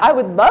family. Yeah. I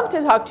would love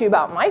to talk to you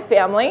about my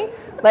family.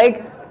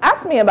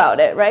 Ask me about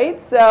it, right?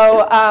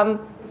 So,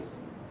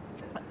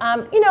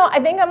 I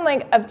think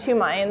I'm of two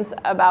minds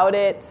about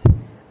it.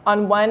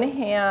 On one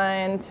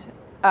hand,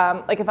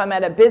 if I'm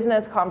at a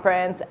business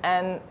conference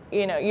and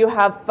you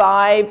have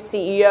 5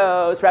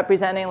 CEOs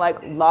representing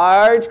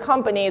large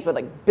companies with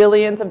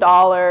billions of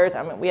dollars.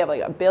 We have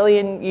 1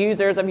 billion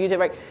users of YouTube,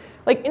 right?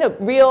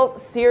 Real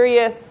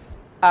serious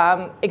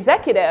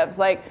executives.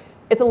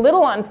 It's a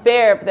little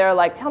unfair if they're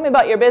tell me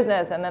about your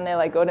business, and then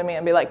they go to me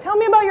and be tell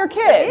me about your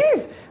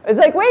kids.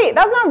 It's wait,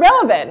 that's not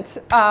relevant.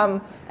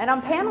 And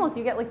on panels,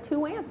 you get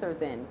 2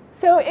 answers in.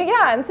 So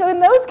and so in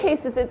those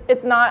cases,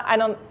 it's not. I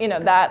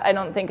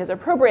don't think is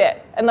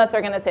appropriate unless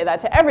they're going to say that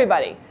to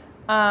everybody.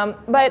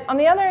 But on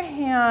the other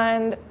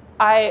hand,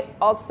 I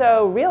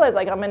also realize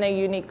I'm in a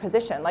unique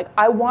position.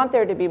 I want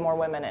there to be more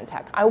women in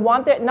tech. I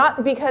want that,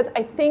 not because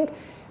I think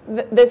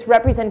this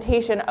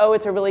representation,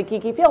 it's a really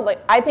geeky field.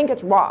 I think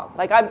it's wrong.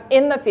 I'm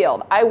in the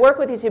field. I work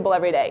with these people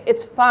every day.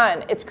 It's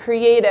fun. It's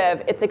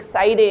creative. It's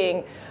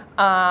exciting.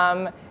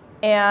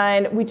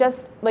 And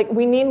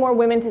we need more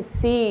women to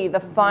see the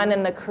fun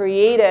and the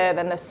creative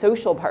and the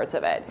social parts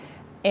of it.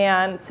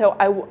 And so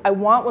I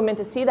want women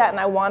to see that, and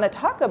I want to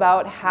talk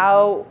about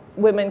how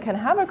women can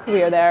have a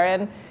career there.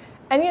 And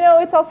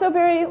it's also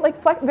very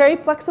very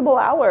flexible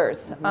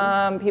hours.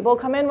 People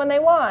come in when they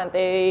want,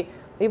 they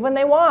leave when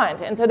they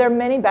want, and so there are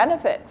many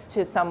benefits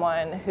to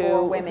someone who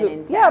for women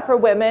in tech. Yeah, for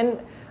women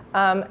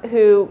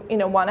who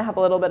want to have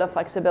a little bit of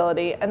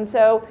flexibility. And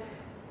so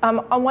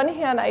on one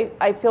hand,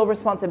 I feel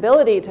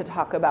responsibility to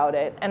talk about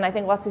it, and I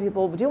think lots of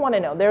people do want to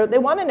know. They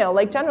want to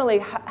know, generally,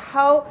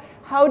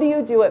 how do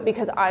you do it?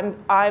 Because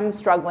I'm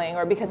struggling,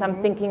 or because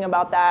I'm thinking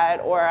about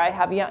that, or I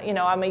have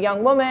I'm a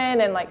young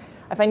woman, and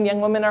I find young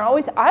women are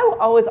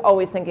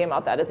always thinking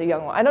about that as a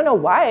young woman. I don't know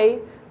why.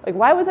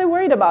 Why was I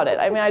worried about it?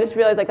 I mean, I just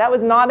realized that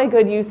was not a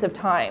good use of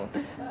time,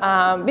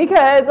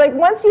 because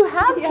once you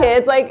have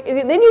kids,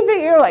 then you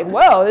figure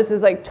whoa, this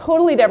is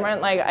totally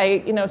different.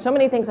 So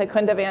many things I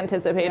couldn't have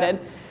anticipated,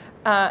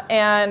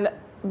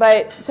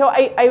 so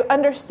I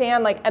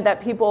understand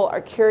that people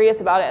are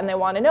curious about it and they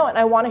want to know, and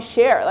I want to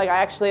share. I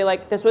actually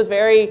this was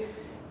very,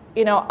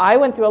 I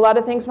went through a lot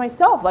of things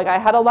myself. I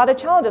had a lot of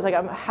challenges.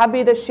 I'm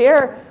happy to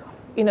share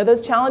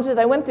those challenges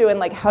I went through,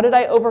 and how did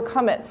I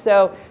overcome it?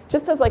 So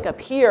just as a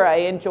peer, I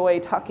enjoy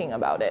talking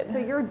about it. So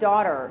your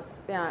daughters,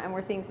 and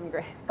we're seeing some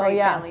great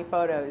family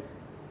photos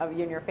of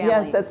you and your family.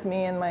 Yes, that's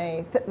me and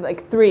my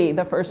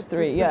the first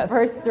three. Yes, the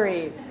first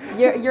three.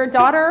 Your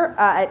daughter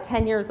at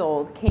 10 years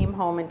old came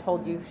home and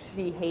told you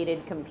she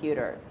hated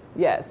computers.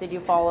 Yes. Did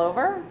you fall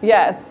over?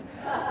 Yes.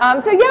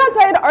 So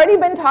I had already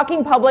been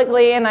talking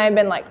publicly, and I had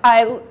been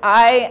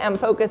I am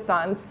focused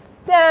on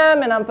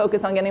STEM, and I'm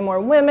focused on getting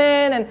more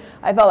women, and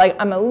I felt like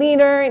I'm a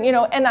leader,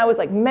 and I was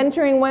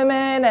mentoring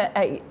women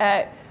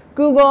at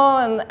Google,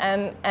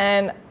 and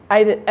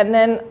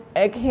then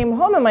I came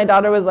home and my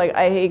daughter was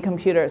I hate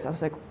computers. I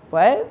was like,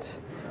 what?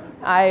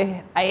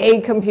 I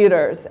hate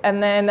computers.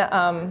 And then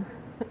I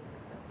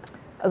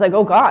was like,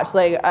 oh gosh,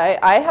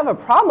 I have a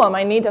problem.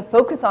 I need to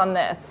focus on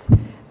this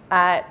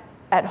at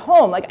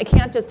home. I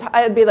can't just,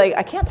 I'd be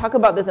I can't talk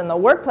about this in the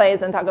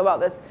workplace and talk about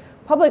this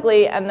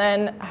publicly and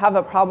then have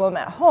a problem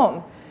at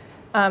home.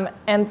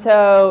 And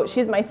so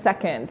she's my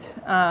second.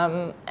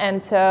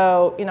 And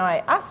so,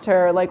 I asked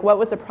her, what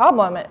was the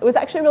problem? It was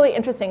actually really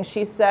interesting.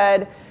 She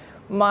said,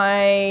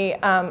 my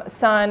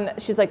son,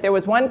 she's there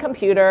was one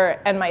computer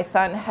and my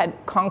son had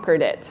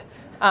conquered it.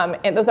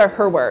 And those are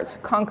her words,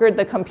 conquered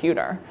the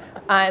computer.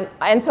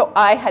 And so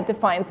I had to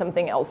find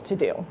something else to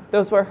do.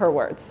 Those were her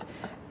words.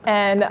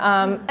 And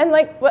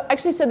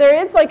actually, so there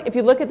is if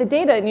you look at the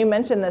data, and you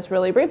mentioned this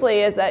really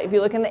briefly, is that if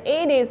you look in the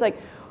 80s,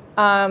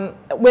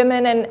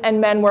 women and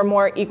men were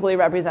more equally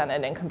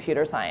represented in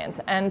computer science.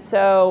 And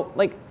so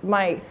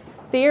my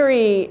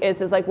theory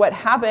is what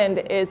happened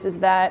is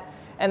that,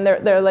 and there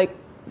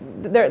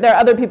are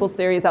other people's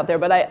theories out there,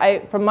 but I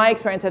from my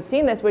experience have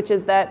seen this, which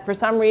is that for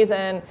some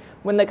reason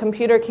when the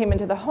computer came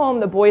into the home,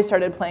 the boys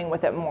started playing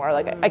with it more.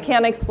 I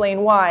can't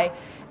explain why.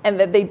 And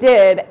that they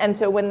did, and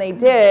so when they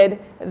did,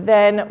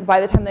 then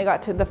by the time they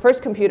got to the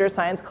first computer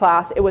science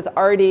class, it was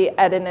already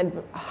at a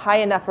high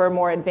enough or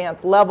more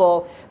advanced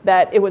level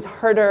that it was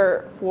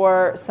harder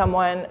for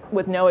someone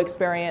with no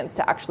experience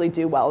to actually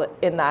do well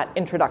in that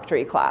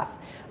introductory class,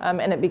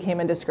 and it became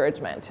a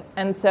discouragement.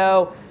 And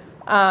so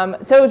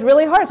it was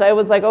really hard. So I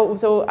was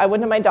so I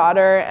went to my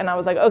daughter, and I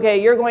was okay,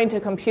 you're going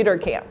to computer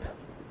camp.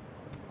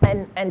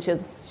 And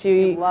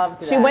she loved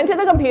that. She went to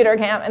the computer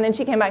camp, and then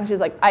she came back and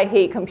she's I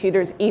hate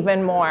computers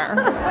even more.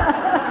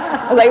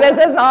 I was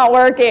this is not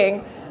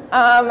working.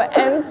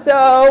 And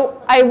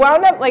so I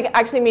wound up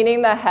actually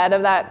meeting the head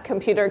of that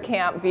computer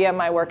camp via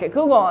my work at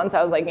Google. And so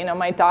I was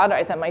my daughter,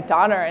 I sent my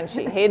daughter, and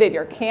she hated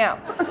your camp.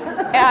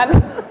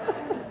 And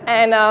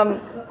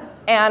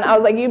I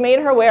was you made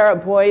her wear a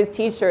boys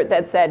t-shirt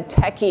that said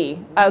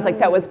techie. I was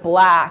that was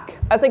black.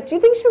 I was do you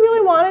think she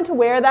really wanted to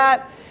wear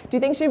that? Do you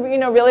think she,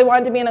 really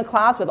wanted to be in a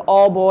class with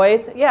all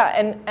boys?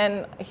 Yeah,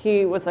 and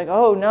he was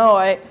oh no,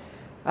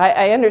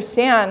 I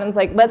understand. And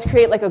it's let's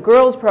create a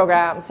girls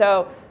program.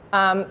 So,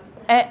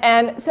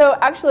 and so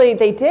actually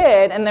they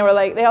did, and they were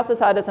they also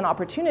saw it as an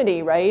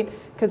opportunity, right?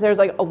 Because there's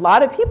a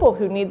lot of people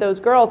who need those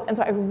girls. And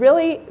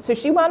so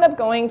she wound up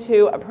going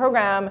to a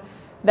program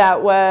that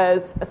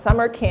was a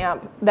summer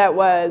camp that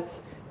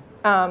was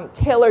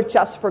tailored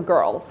just for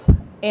girls.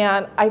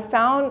 And I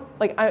found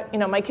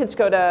my kids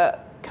go to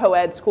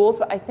co-ed schools,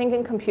 but I think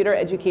in computer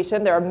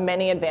education there are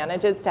many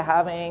advantages to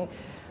having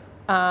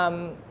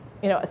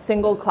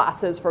single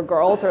classes for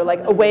girls, or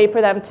a way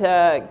for them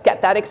to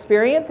get that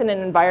experience in an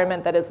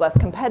environment that is less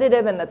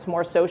competitive and that's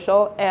more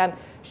social. And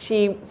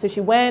she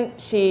learned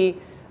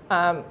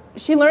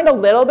a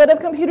little bit of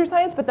computer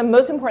science, but the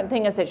most important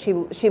thing is that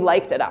she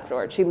liked it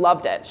afterwards. She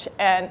loved it.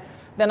 And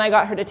then I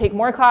got her to take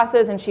more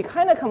classes, and she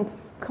kind of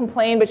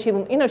complained, but she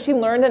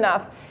learned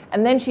enough.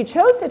 And then she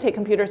chose to take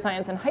computer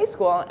science in high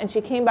school, and she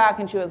came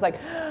back and she was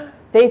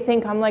they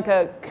think I'm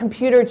a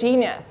computer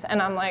genius. And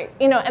I'm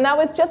and that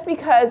was just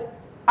because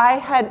I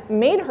had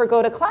made her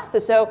go to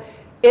classes. So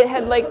it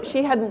had like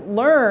she had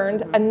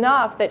learned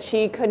enough that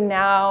she could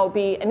now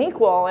be an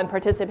equal and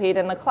participate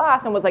in the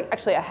class, and was like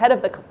actually ahead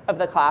of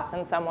the class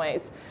in some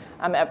ways.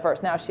 At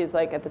first, now she's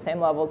like at the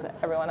same level as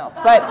everyone else,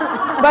 but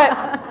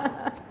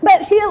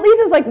she at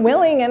least is like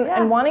willing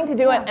and wanting to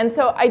do it. And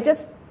so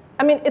it's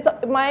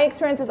my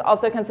experience is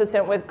also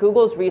consistent with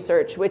Google's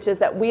research, which is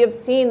that we have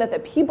seen that the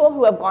people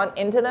who have gone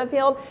into the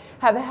field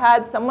have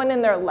had someone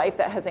in their life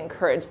that has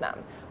encouraged them.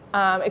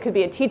 It could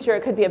be a teacher,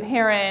 it could be a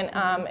parent,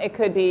 it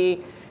could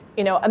be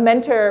a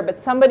mentor, but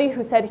somebody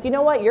who said, you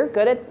know what, you're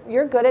good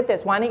at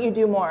this. Why don't you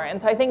do more?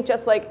 And so I think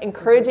just like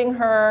encouraging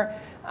her,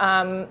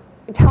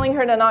 telling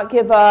her to not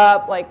give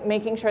up, like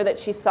making sure that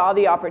she saw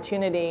the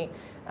opportunity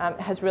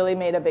has really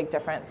made a big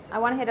difference. I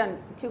want to hit on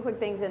two quick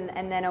things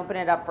and then open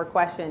it up for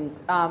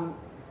questions.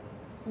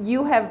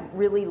 You have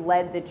really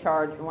led the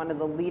charge, one of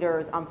the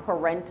leaders on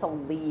parental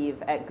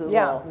leave at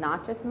Google,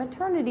 not just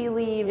maternity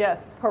leave,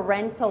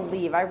 parental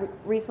leave. I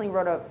recently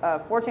wrote a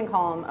Fortune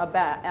column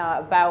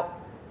about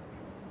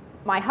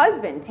my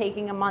husband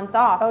taking a month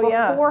off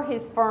before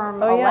his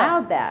firm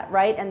allowed that,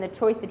 right? And the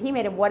choice that he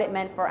made and what it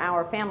meant for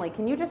our family.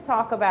 Can you just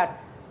talk about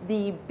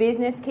the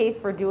business case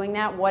for doing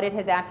that, why it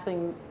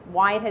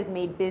has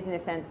made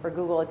business sense for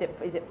Google? Is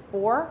it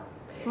 4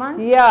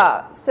 months?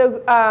 Yeah, so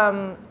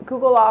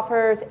Google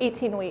offers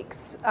 18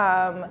 weeks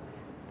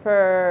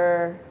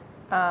for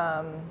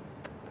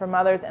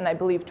mothers, and I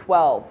believe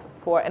 12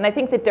 and I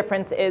think the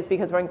difference is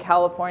because we're in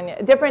California,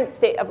 a different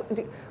state of,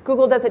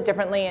 Google does it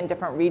differently in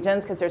different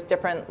regions because there's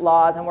different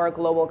laws and we're a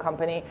global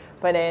company.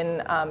 But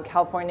in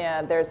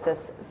California, there's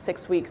this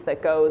 6 weeks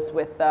that goes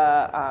with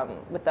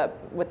the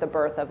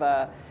birth of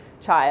a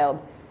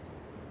child.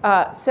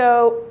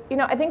 So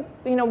I think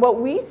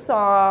what we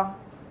saw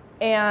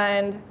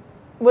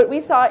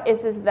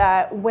is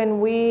that when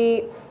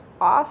we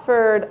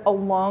offered a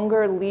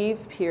longer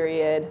leave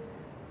period,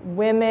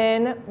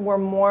 women were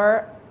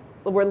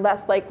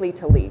less likely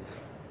to leave.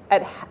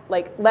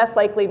 Less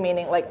likely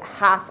meaning like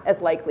half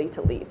as likely to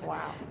leave.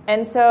 Wow.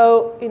 And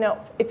so,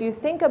 if you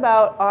think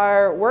about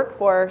our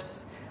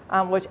workforce,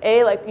 which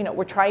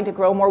we're trying to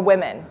grow more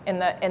women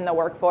in the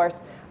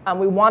workforce.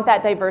 We want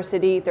that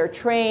diversity. They're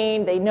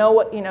trained. They know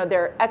what,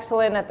 they're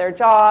excellent at their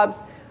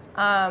jobs.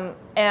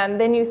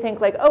 And then you think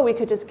like, we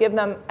could just give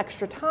them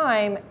extra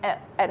time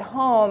at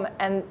home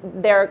and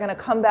they're going to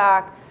come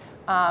back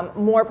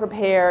more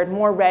prepared,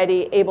 more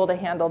ready, able to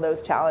handle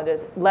those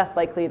challenges, less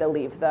likely to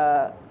leave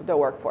the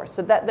workforce.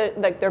 So that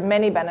there are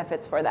many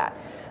benefits for that.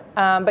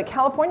 But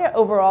California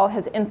overall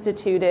has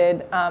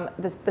instituted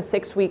the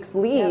 6 weeks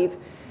leave.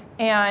 Yep.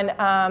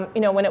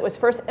 And when it was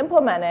first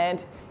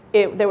implemented,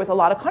 there was a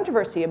lot of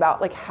controversy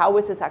about like how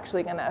is this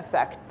actually going to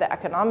affect the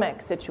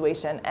economic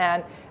situation.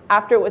 And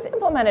after it was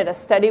implemented, a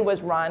study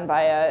was run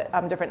by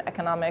a different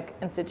economic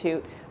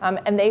institute,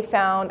 and they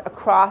found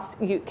across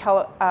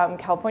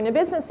California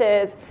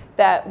businesses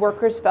that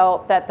workers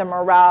felt that the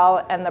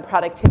morale and the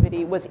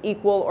productivity was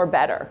equal or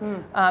better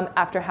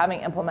after having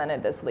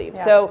implemented this leave.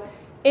 Yeah. So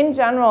in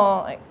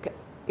general,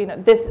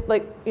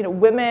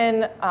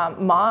 women,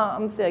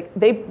 moms,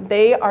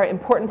 they are an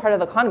important part of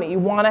the economy. You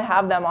want to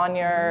have them on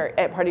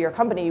part of your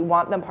company. You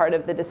want them part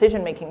of the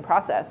decision-making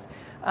process.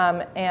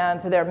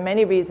 And so there are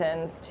many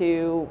reasons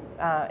to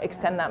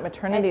extend that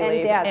maternity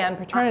leave dads, and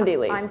paternity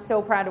leave. I'm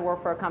so proud to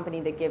work for a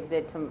company that gives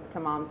it to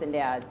moms and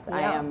dads. Yeah.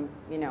 I am,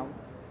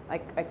 I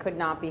could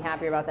not be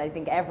happier about that. I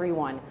think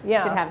everyone should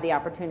have the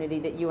opportunity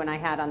that you and I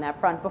had on that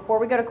front. Before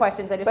we go to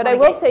questions, I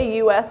will say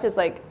U.S. is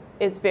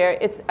it's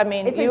US,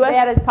 as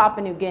bad as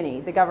Papua New Guinea.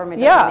 The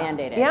government doesn't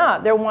mandate it.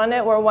 Yeah,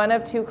 we're one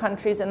of 2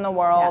 countries in the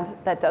world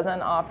that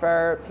doesn't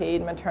offer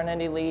paid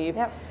maternity leave.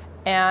 Yep.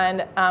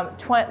 And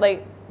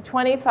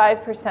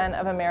 25%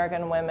 of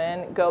American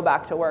women go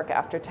back to work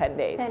after 10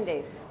 days. 10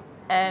 days.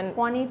 And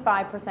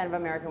 25% of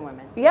American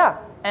women. Yeah,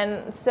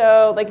 and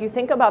so you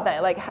think about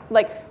that,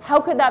 like how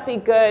could that be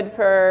good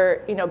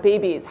for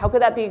babies? How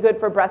could that be good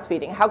for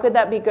breastfeeding? How could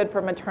that be good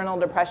for maternal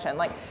depression?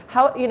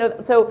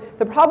 So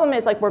the problem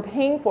is we're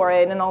paying for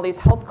it in all these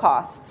health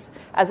costs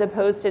as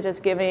opposed to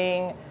just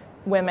giving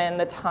women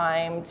the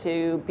time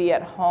to be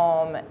at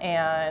home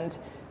and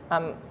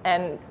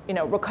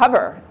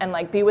recover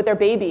and be with their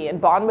baby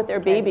and bond with their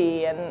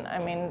baby, and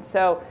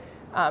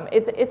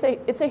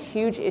it's a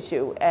huge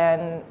issue,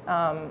 and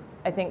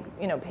I think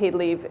paid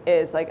leave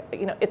is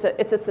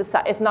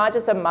it's not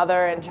just a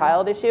mother and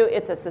child issue,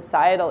 it's a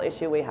societal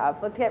issue we have.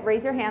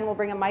 Raise your hand. We'll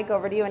bring a mic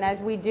over to you, and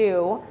as we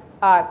do,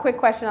 quick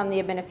question on the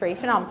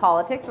administration, on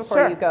politics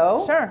before you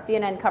go. Sure.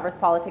 CNN covers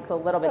politics a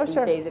little bit these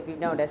days, if you've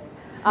noticed.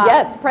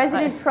 Yes.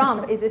 President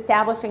Trump is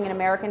establishing an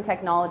American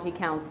Technology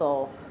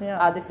Council.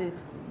 Yeah. This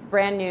is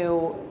brand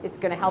new. It's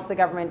going to help the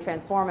government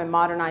transform and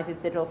modernize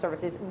its digital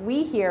services.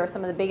 We hear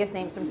some of the biggest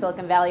names from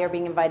Silicon Valley are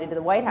being invited to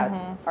the White House.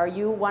 Mm-hmm. Are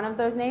you one of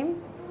those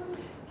names?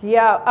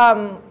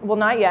 Yeah, well,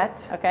 not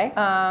yet. Okay.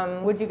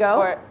 Would you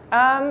go?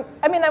 I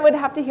mean, I would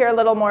have to hear a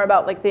little more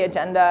about like the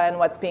agenda and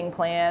what's being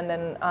planned,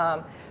 and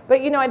but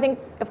I think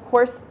of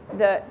course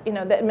the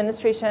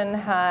administration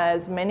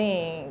has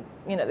many,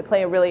 they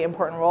play a really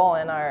important role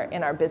in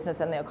our business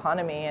and the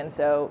economy, and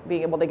so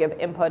being able to give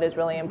input is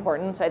really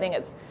important. So I think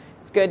it's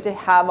good to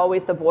have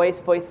always the voice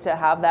to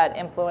have that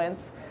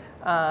influence.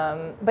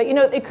 But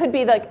it could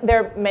be like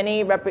there are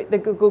many.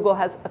 Google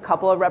has a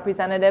couple of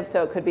representatives,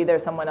 so it could be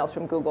there's someone else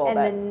from Google. And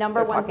that the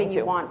number one thing to.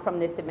 you want from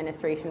this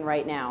administration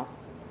right now?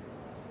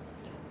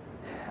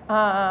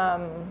 I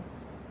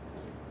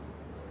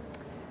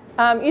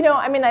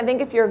mean, I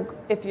think if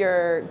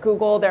you're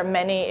Google, there are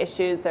many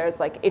issues. There's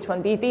like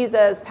H-1B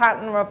visas,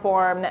 patent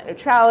reform, net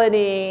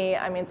neutrality.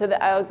 I mean, so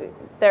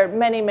there are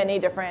many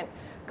different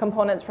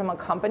components from a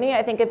company.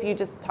 I think if you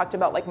just talked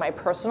about like my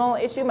personal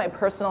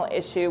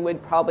issue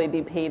would probably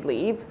be paid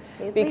leave,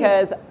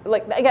 because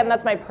like again,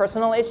 that's my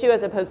personal issue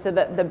as opposed to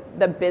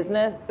the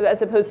business,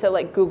 as opposed to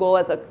like Google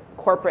as a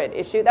corporate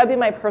issue. That'd be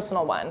my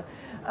personal one,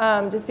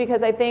 just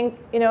because I think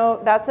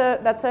that's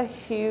a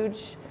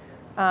huge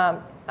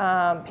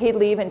paid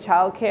leave and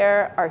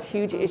childcare are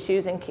huge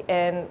issues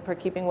and for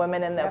keeping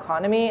women in the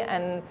economy,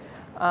 and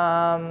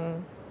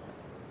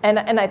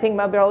I think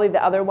probably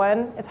the other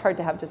one, it's hard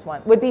to have just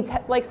one, would be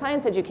like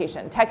science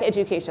education, tech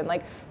education.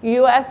 Like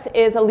U.S.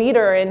 is a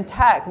leader in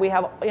tech. We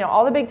have,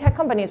 all the big tech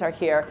companies are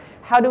here.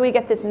 How do we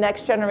get this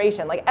next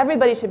generation? Like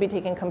everybody should be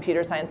taking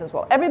computer science as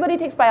well. Everybody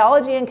takes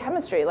biology and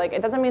chemistry. Like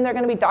it doesn't mean they're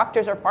going to be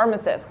doctors or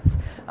pharmacists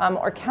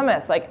or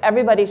chemists. Like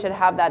everybody should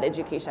have that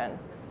education.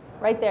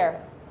 Right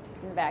there.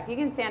 In the back. You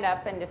can stand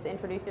up and just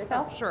introduce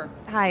yourself. Sure.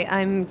 Hi,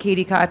 I'm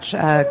Katie Koch,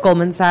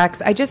 Goldman Sachs.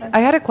 I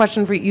had a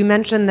question for you. You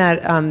mentioned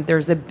that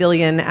there's 1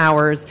 billion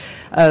hours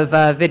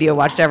of video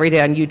watched every day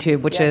on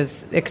YouTube, which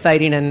is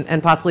exciting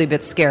and possibly a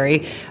bit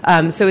scary.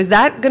 So is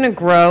that going to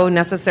grow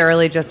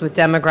necessarily just with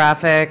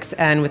demographics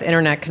and with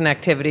internet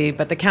connectivity?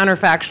 But the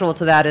counterfactual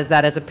to that is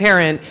that as a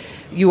parent,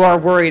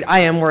 I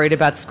am worried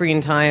about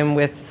screen time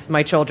with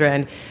my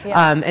children.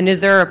 Yeah. And is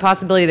there a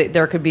possibility that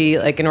there could be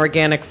like an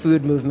organic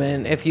food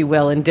movement, if you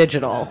will, in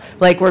digital,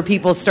 like where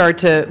people start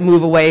to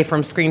move away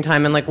from screen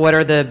time, and like what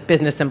are the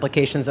business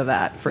implications of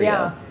that for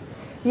you?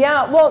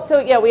 Yeah, well,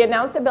 so we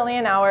announced 1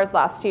 billion hours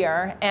last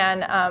year,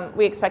 and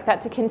we expect that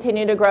to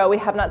continue to grow. We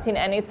have not seen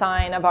any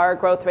sign of our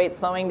growth rate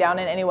slowing down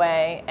in any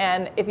way.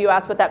 And if you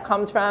ask what that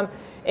comes from,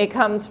 it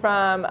comes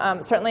from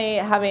certainly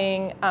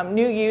having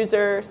new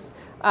users,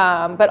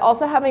 but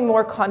also having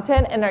more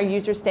content and our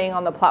users staying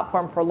on the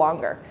platform for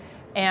longer.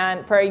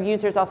 And for our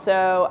users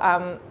also,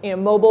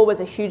 mobile was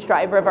a huge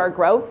driver of our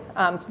growth.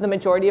 So the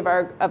majority of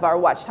our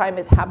watch time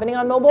is happening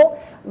on mobile,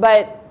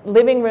 but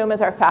living room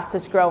is our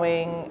fastest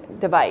growing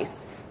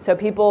device. So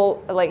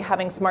people like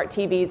having smart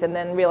TVs and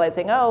then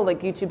realizing,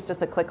 like YouTube's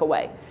just a click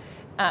away.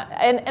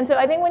 And so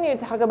I think when you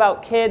talk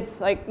about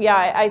kids,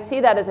 I see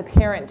that as a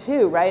parent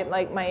too, right?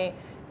 Like my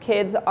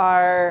kids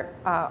are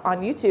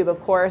on YouTube,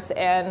 of course,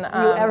 and do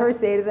you ever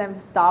say to them,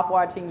 "Stop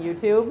watching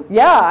YouTube"?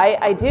 Yeah,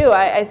 I do.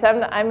 I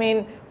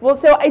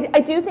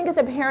do think as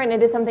a parent,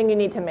 it is something you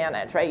need to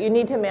manage, right? You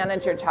need to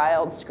manage your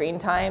child's screen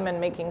time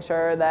and making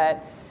sure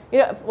that,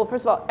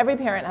 first of all, every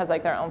parent has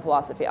like their own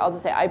philosophy. I'll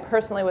just say, I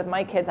personally, with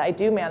my kids, I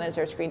do manage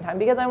their screen time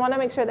because I want to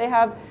make sure they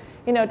have,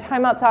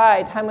 time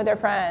outside, time with their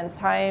friends,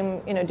 time,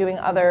 doing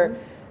other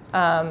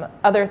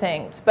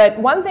things. But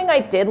one thing I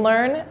did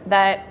learn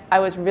that I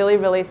was really,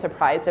 really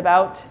surprised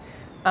about,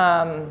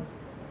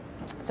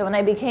 so when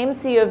I became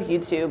CEO of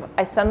YouTube,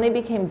 I suddenly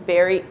became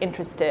very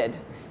interested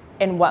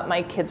in what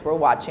my kids were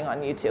watching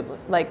on YouTube,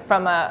 like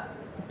from a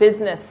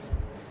business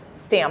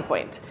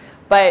standpoint.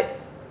 But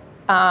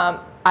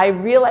I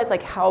realized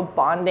like how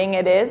bonding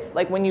it is,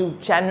 like when you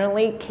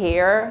genuinely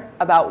care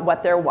about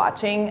what they're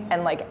watching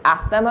and like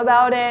ask them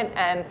about it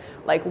and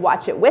like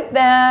watch it with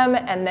them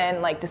and then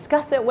like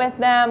discuss it with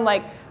them.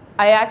 Like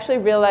I actually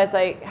realized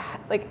like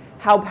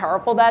how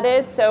powerful that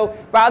is. So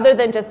rather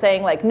than just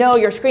saying like, no,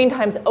 your screen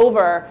time's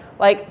over,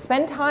 like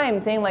spend time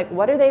saying like,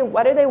 what are they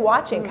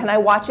watching? Can I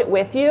watch it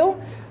with you?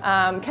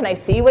 Can I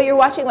see what you're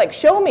watching? Like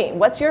show me,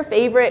 what's your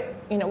favorite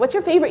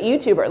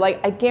YouTuber?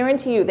 Like I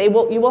guarantee you,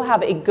 you will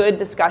have a good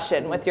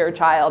discussion with your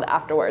child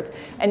afterwards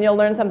and you'll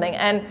learn something.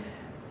 And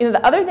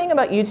the other thing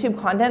about YouTube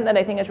content that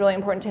I think is really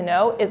important to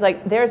know is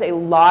like there's a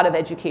lot of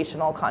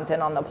educational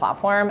content on the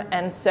platform,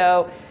 and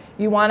so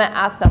you want to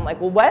ask them like,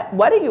 well,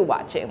 what are you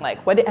watching? like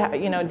what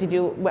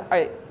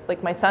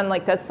like my son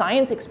like does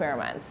science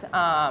experiments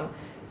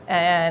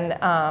and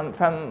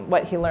from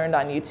what he learned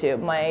on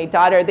YouTube. My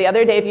daughter, the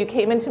other day, if you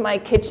came into my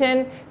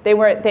kitchen, they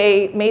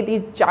made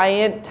these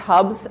giant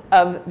tubs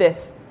of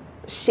this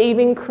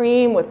shaving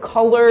cream with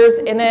colors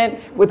in it,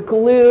 with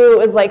glue. It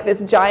was like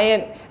this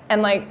giant,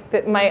 and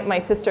like my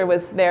sister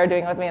was there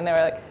doing it with me, and they were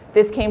like,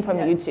 this came from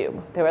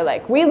YouTube. They were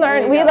like, we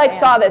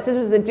saw this. This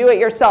was a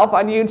do-it-yourself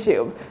on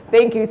YouTube.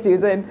 Thank you,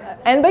 Susan.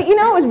 But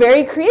it was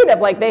very creative.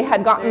 Like they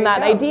had gotten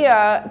that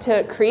idea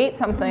to create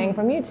something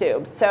from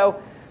YouTube.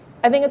 So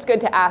I think it's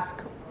good to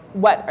ask,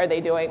 what are they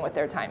doing with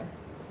their time?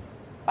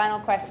 Final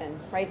question,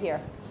 right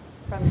here.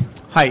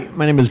 Hi,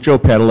 my name is Joe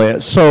Padalea.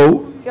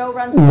 So Joe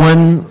runs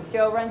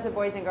a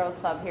Boys and Girls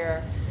Club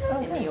here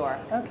in New York.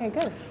 Okay,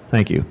 good.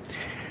 Thank you.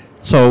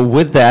 So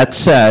with that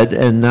said,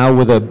 and now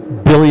with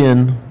 1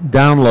 billion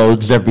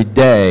downloads every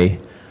day,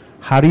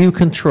 how do you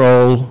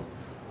control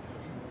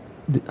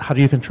it? How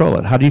do you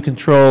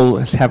control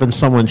having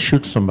someone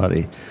shoot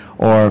somebody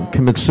or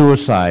commit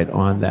suicide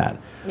on that?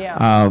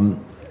 Yeah.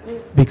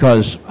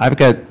 Because I've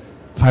got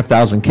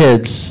 5,000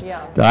 kids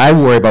that I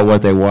worry about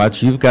what they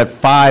watch. You've got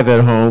 5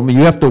 at home.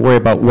 You have to worry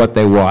about what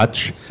they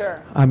watch.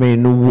 Sure. I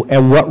mean,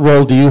 and what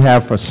role do you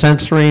have for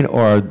censoring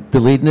or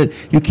deleting it?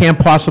 You can't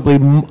possibly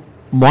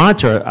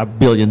monitor 1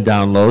 billion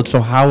downloads,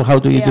 so how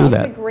do you do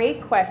that? It's a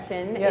great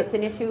question. Yes. It's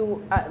an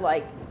issue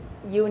like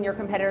you and your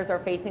competitors are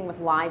facing with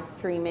live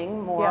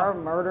streaming more,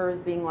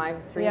 murders being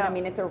live streamed. I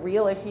mean, it's a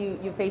real issue.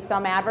 You face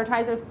some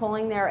advertisers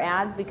pulling their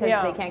ads because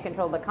they can't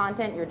control the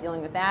content. You're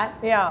dealing with that.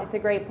 Yeah. It's a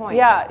great point.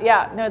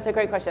 Yeah. No, it's a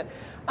great question.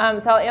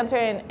 So I'll answer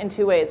it in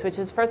 2 ways, which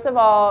is, first of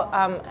all,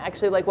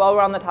 actually, like, while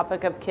we're on the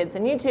topic of kids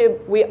and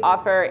YouTube, we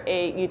offer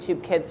a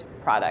YouTube Kids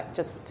product,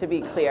 just to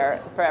be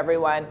clear for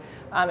everyone.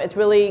 It's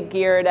really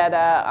geared at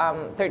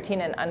a 13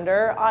 and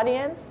under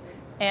audience.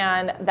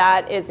 And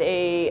that is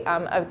a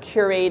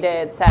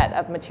curated set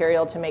of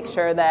material to make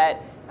sure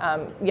that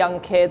young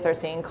kids are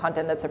seeing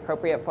content that's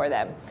appropriate for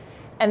them.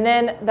 And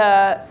then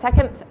the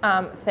second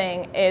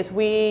thing is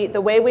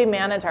the way we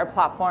manage our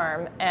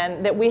platform,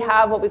 and that we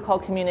have what we call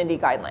community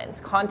guidelines,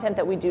 content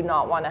that we do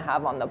not want to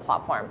have on the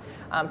platform.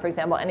 For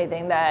example,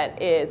 anything that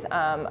is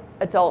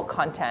adult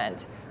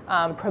content,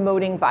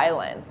 promoting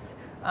violence,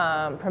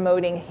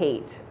 promoting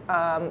hate.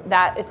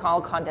 That is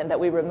called content that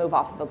we remove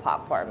off of the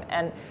platform.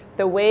 And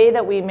the way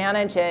that we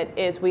manage it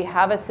is we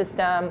have a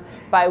system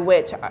by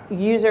which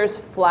users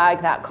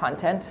flag that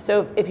content.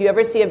 So if you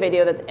ever see a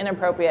video that's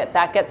inappropriate,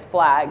 that gets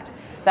flagged.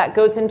 That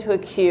goes into a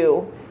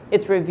queue.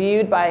 It's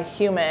reviewed by a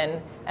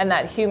human, and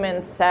that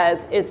human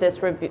says,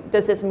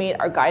 does this meet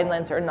our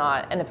guidelines or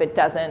not? And if it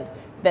doesn't,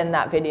 then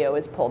that video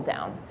is pulled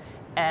down.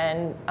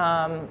 And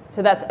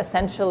so that's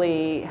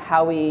essentially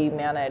how we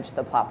manage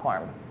the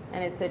platform.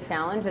 And it's a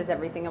challenge as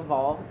everything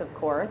evolves, of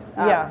course.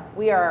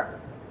 We are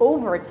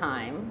over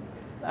time.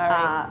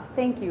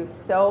 Thank you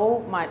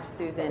so much,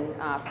 Susan.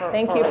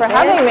 Thank you for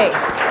having me.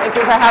 Thank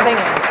you for having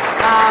me.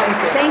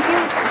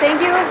 Thank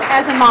you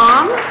as a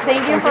mom.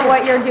 Thank you for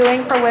what you're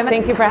doing for women.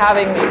 Thank you for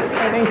having me.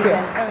 Thank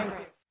you.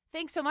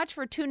 Thanks so much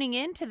for tuning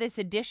in to this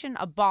edition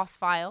of Boss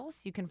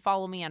Files. You can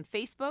follow me on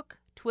Facebook,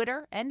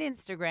 Twitter, and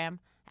Instagram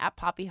at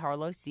Poppy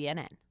Harlow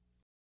CNN.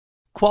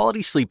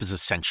 Quality sleep is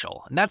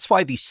essential, and that's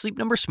why the Sleep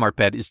Number Smart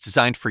Bed is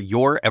designed for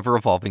your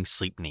ever-evolving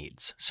sleep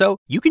needs. So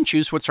you can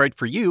choose what's right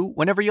for you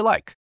whenever you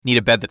like. Need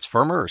a bed that's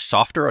firmer or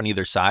softer on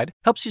either side?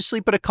 Helps you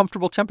sleep at a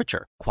comfortable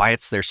temperature.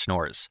 Quiets their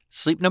snores.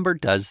 Sleep Number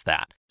does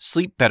that.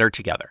 Sleep better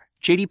together.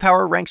 J.D.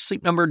 Power ranks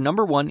Sleep Number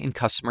 #1 in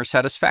customer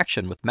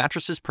satisfaction with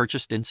mattresses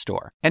purchased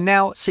in-store. And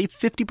now, save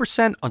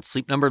 50% on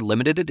Sleep Number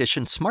limited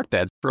edition smart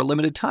beds for a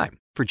limited time.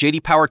 For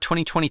J.D. Power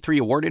 2023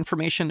 award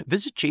information,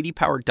 visit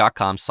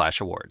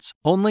jdpower.com/awards.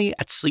 Only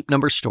at Sleep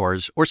Number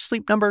stores or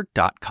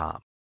sleepnumber.com.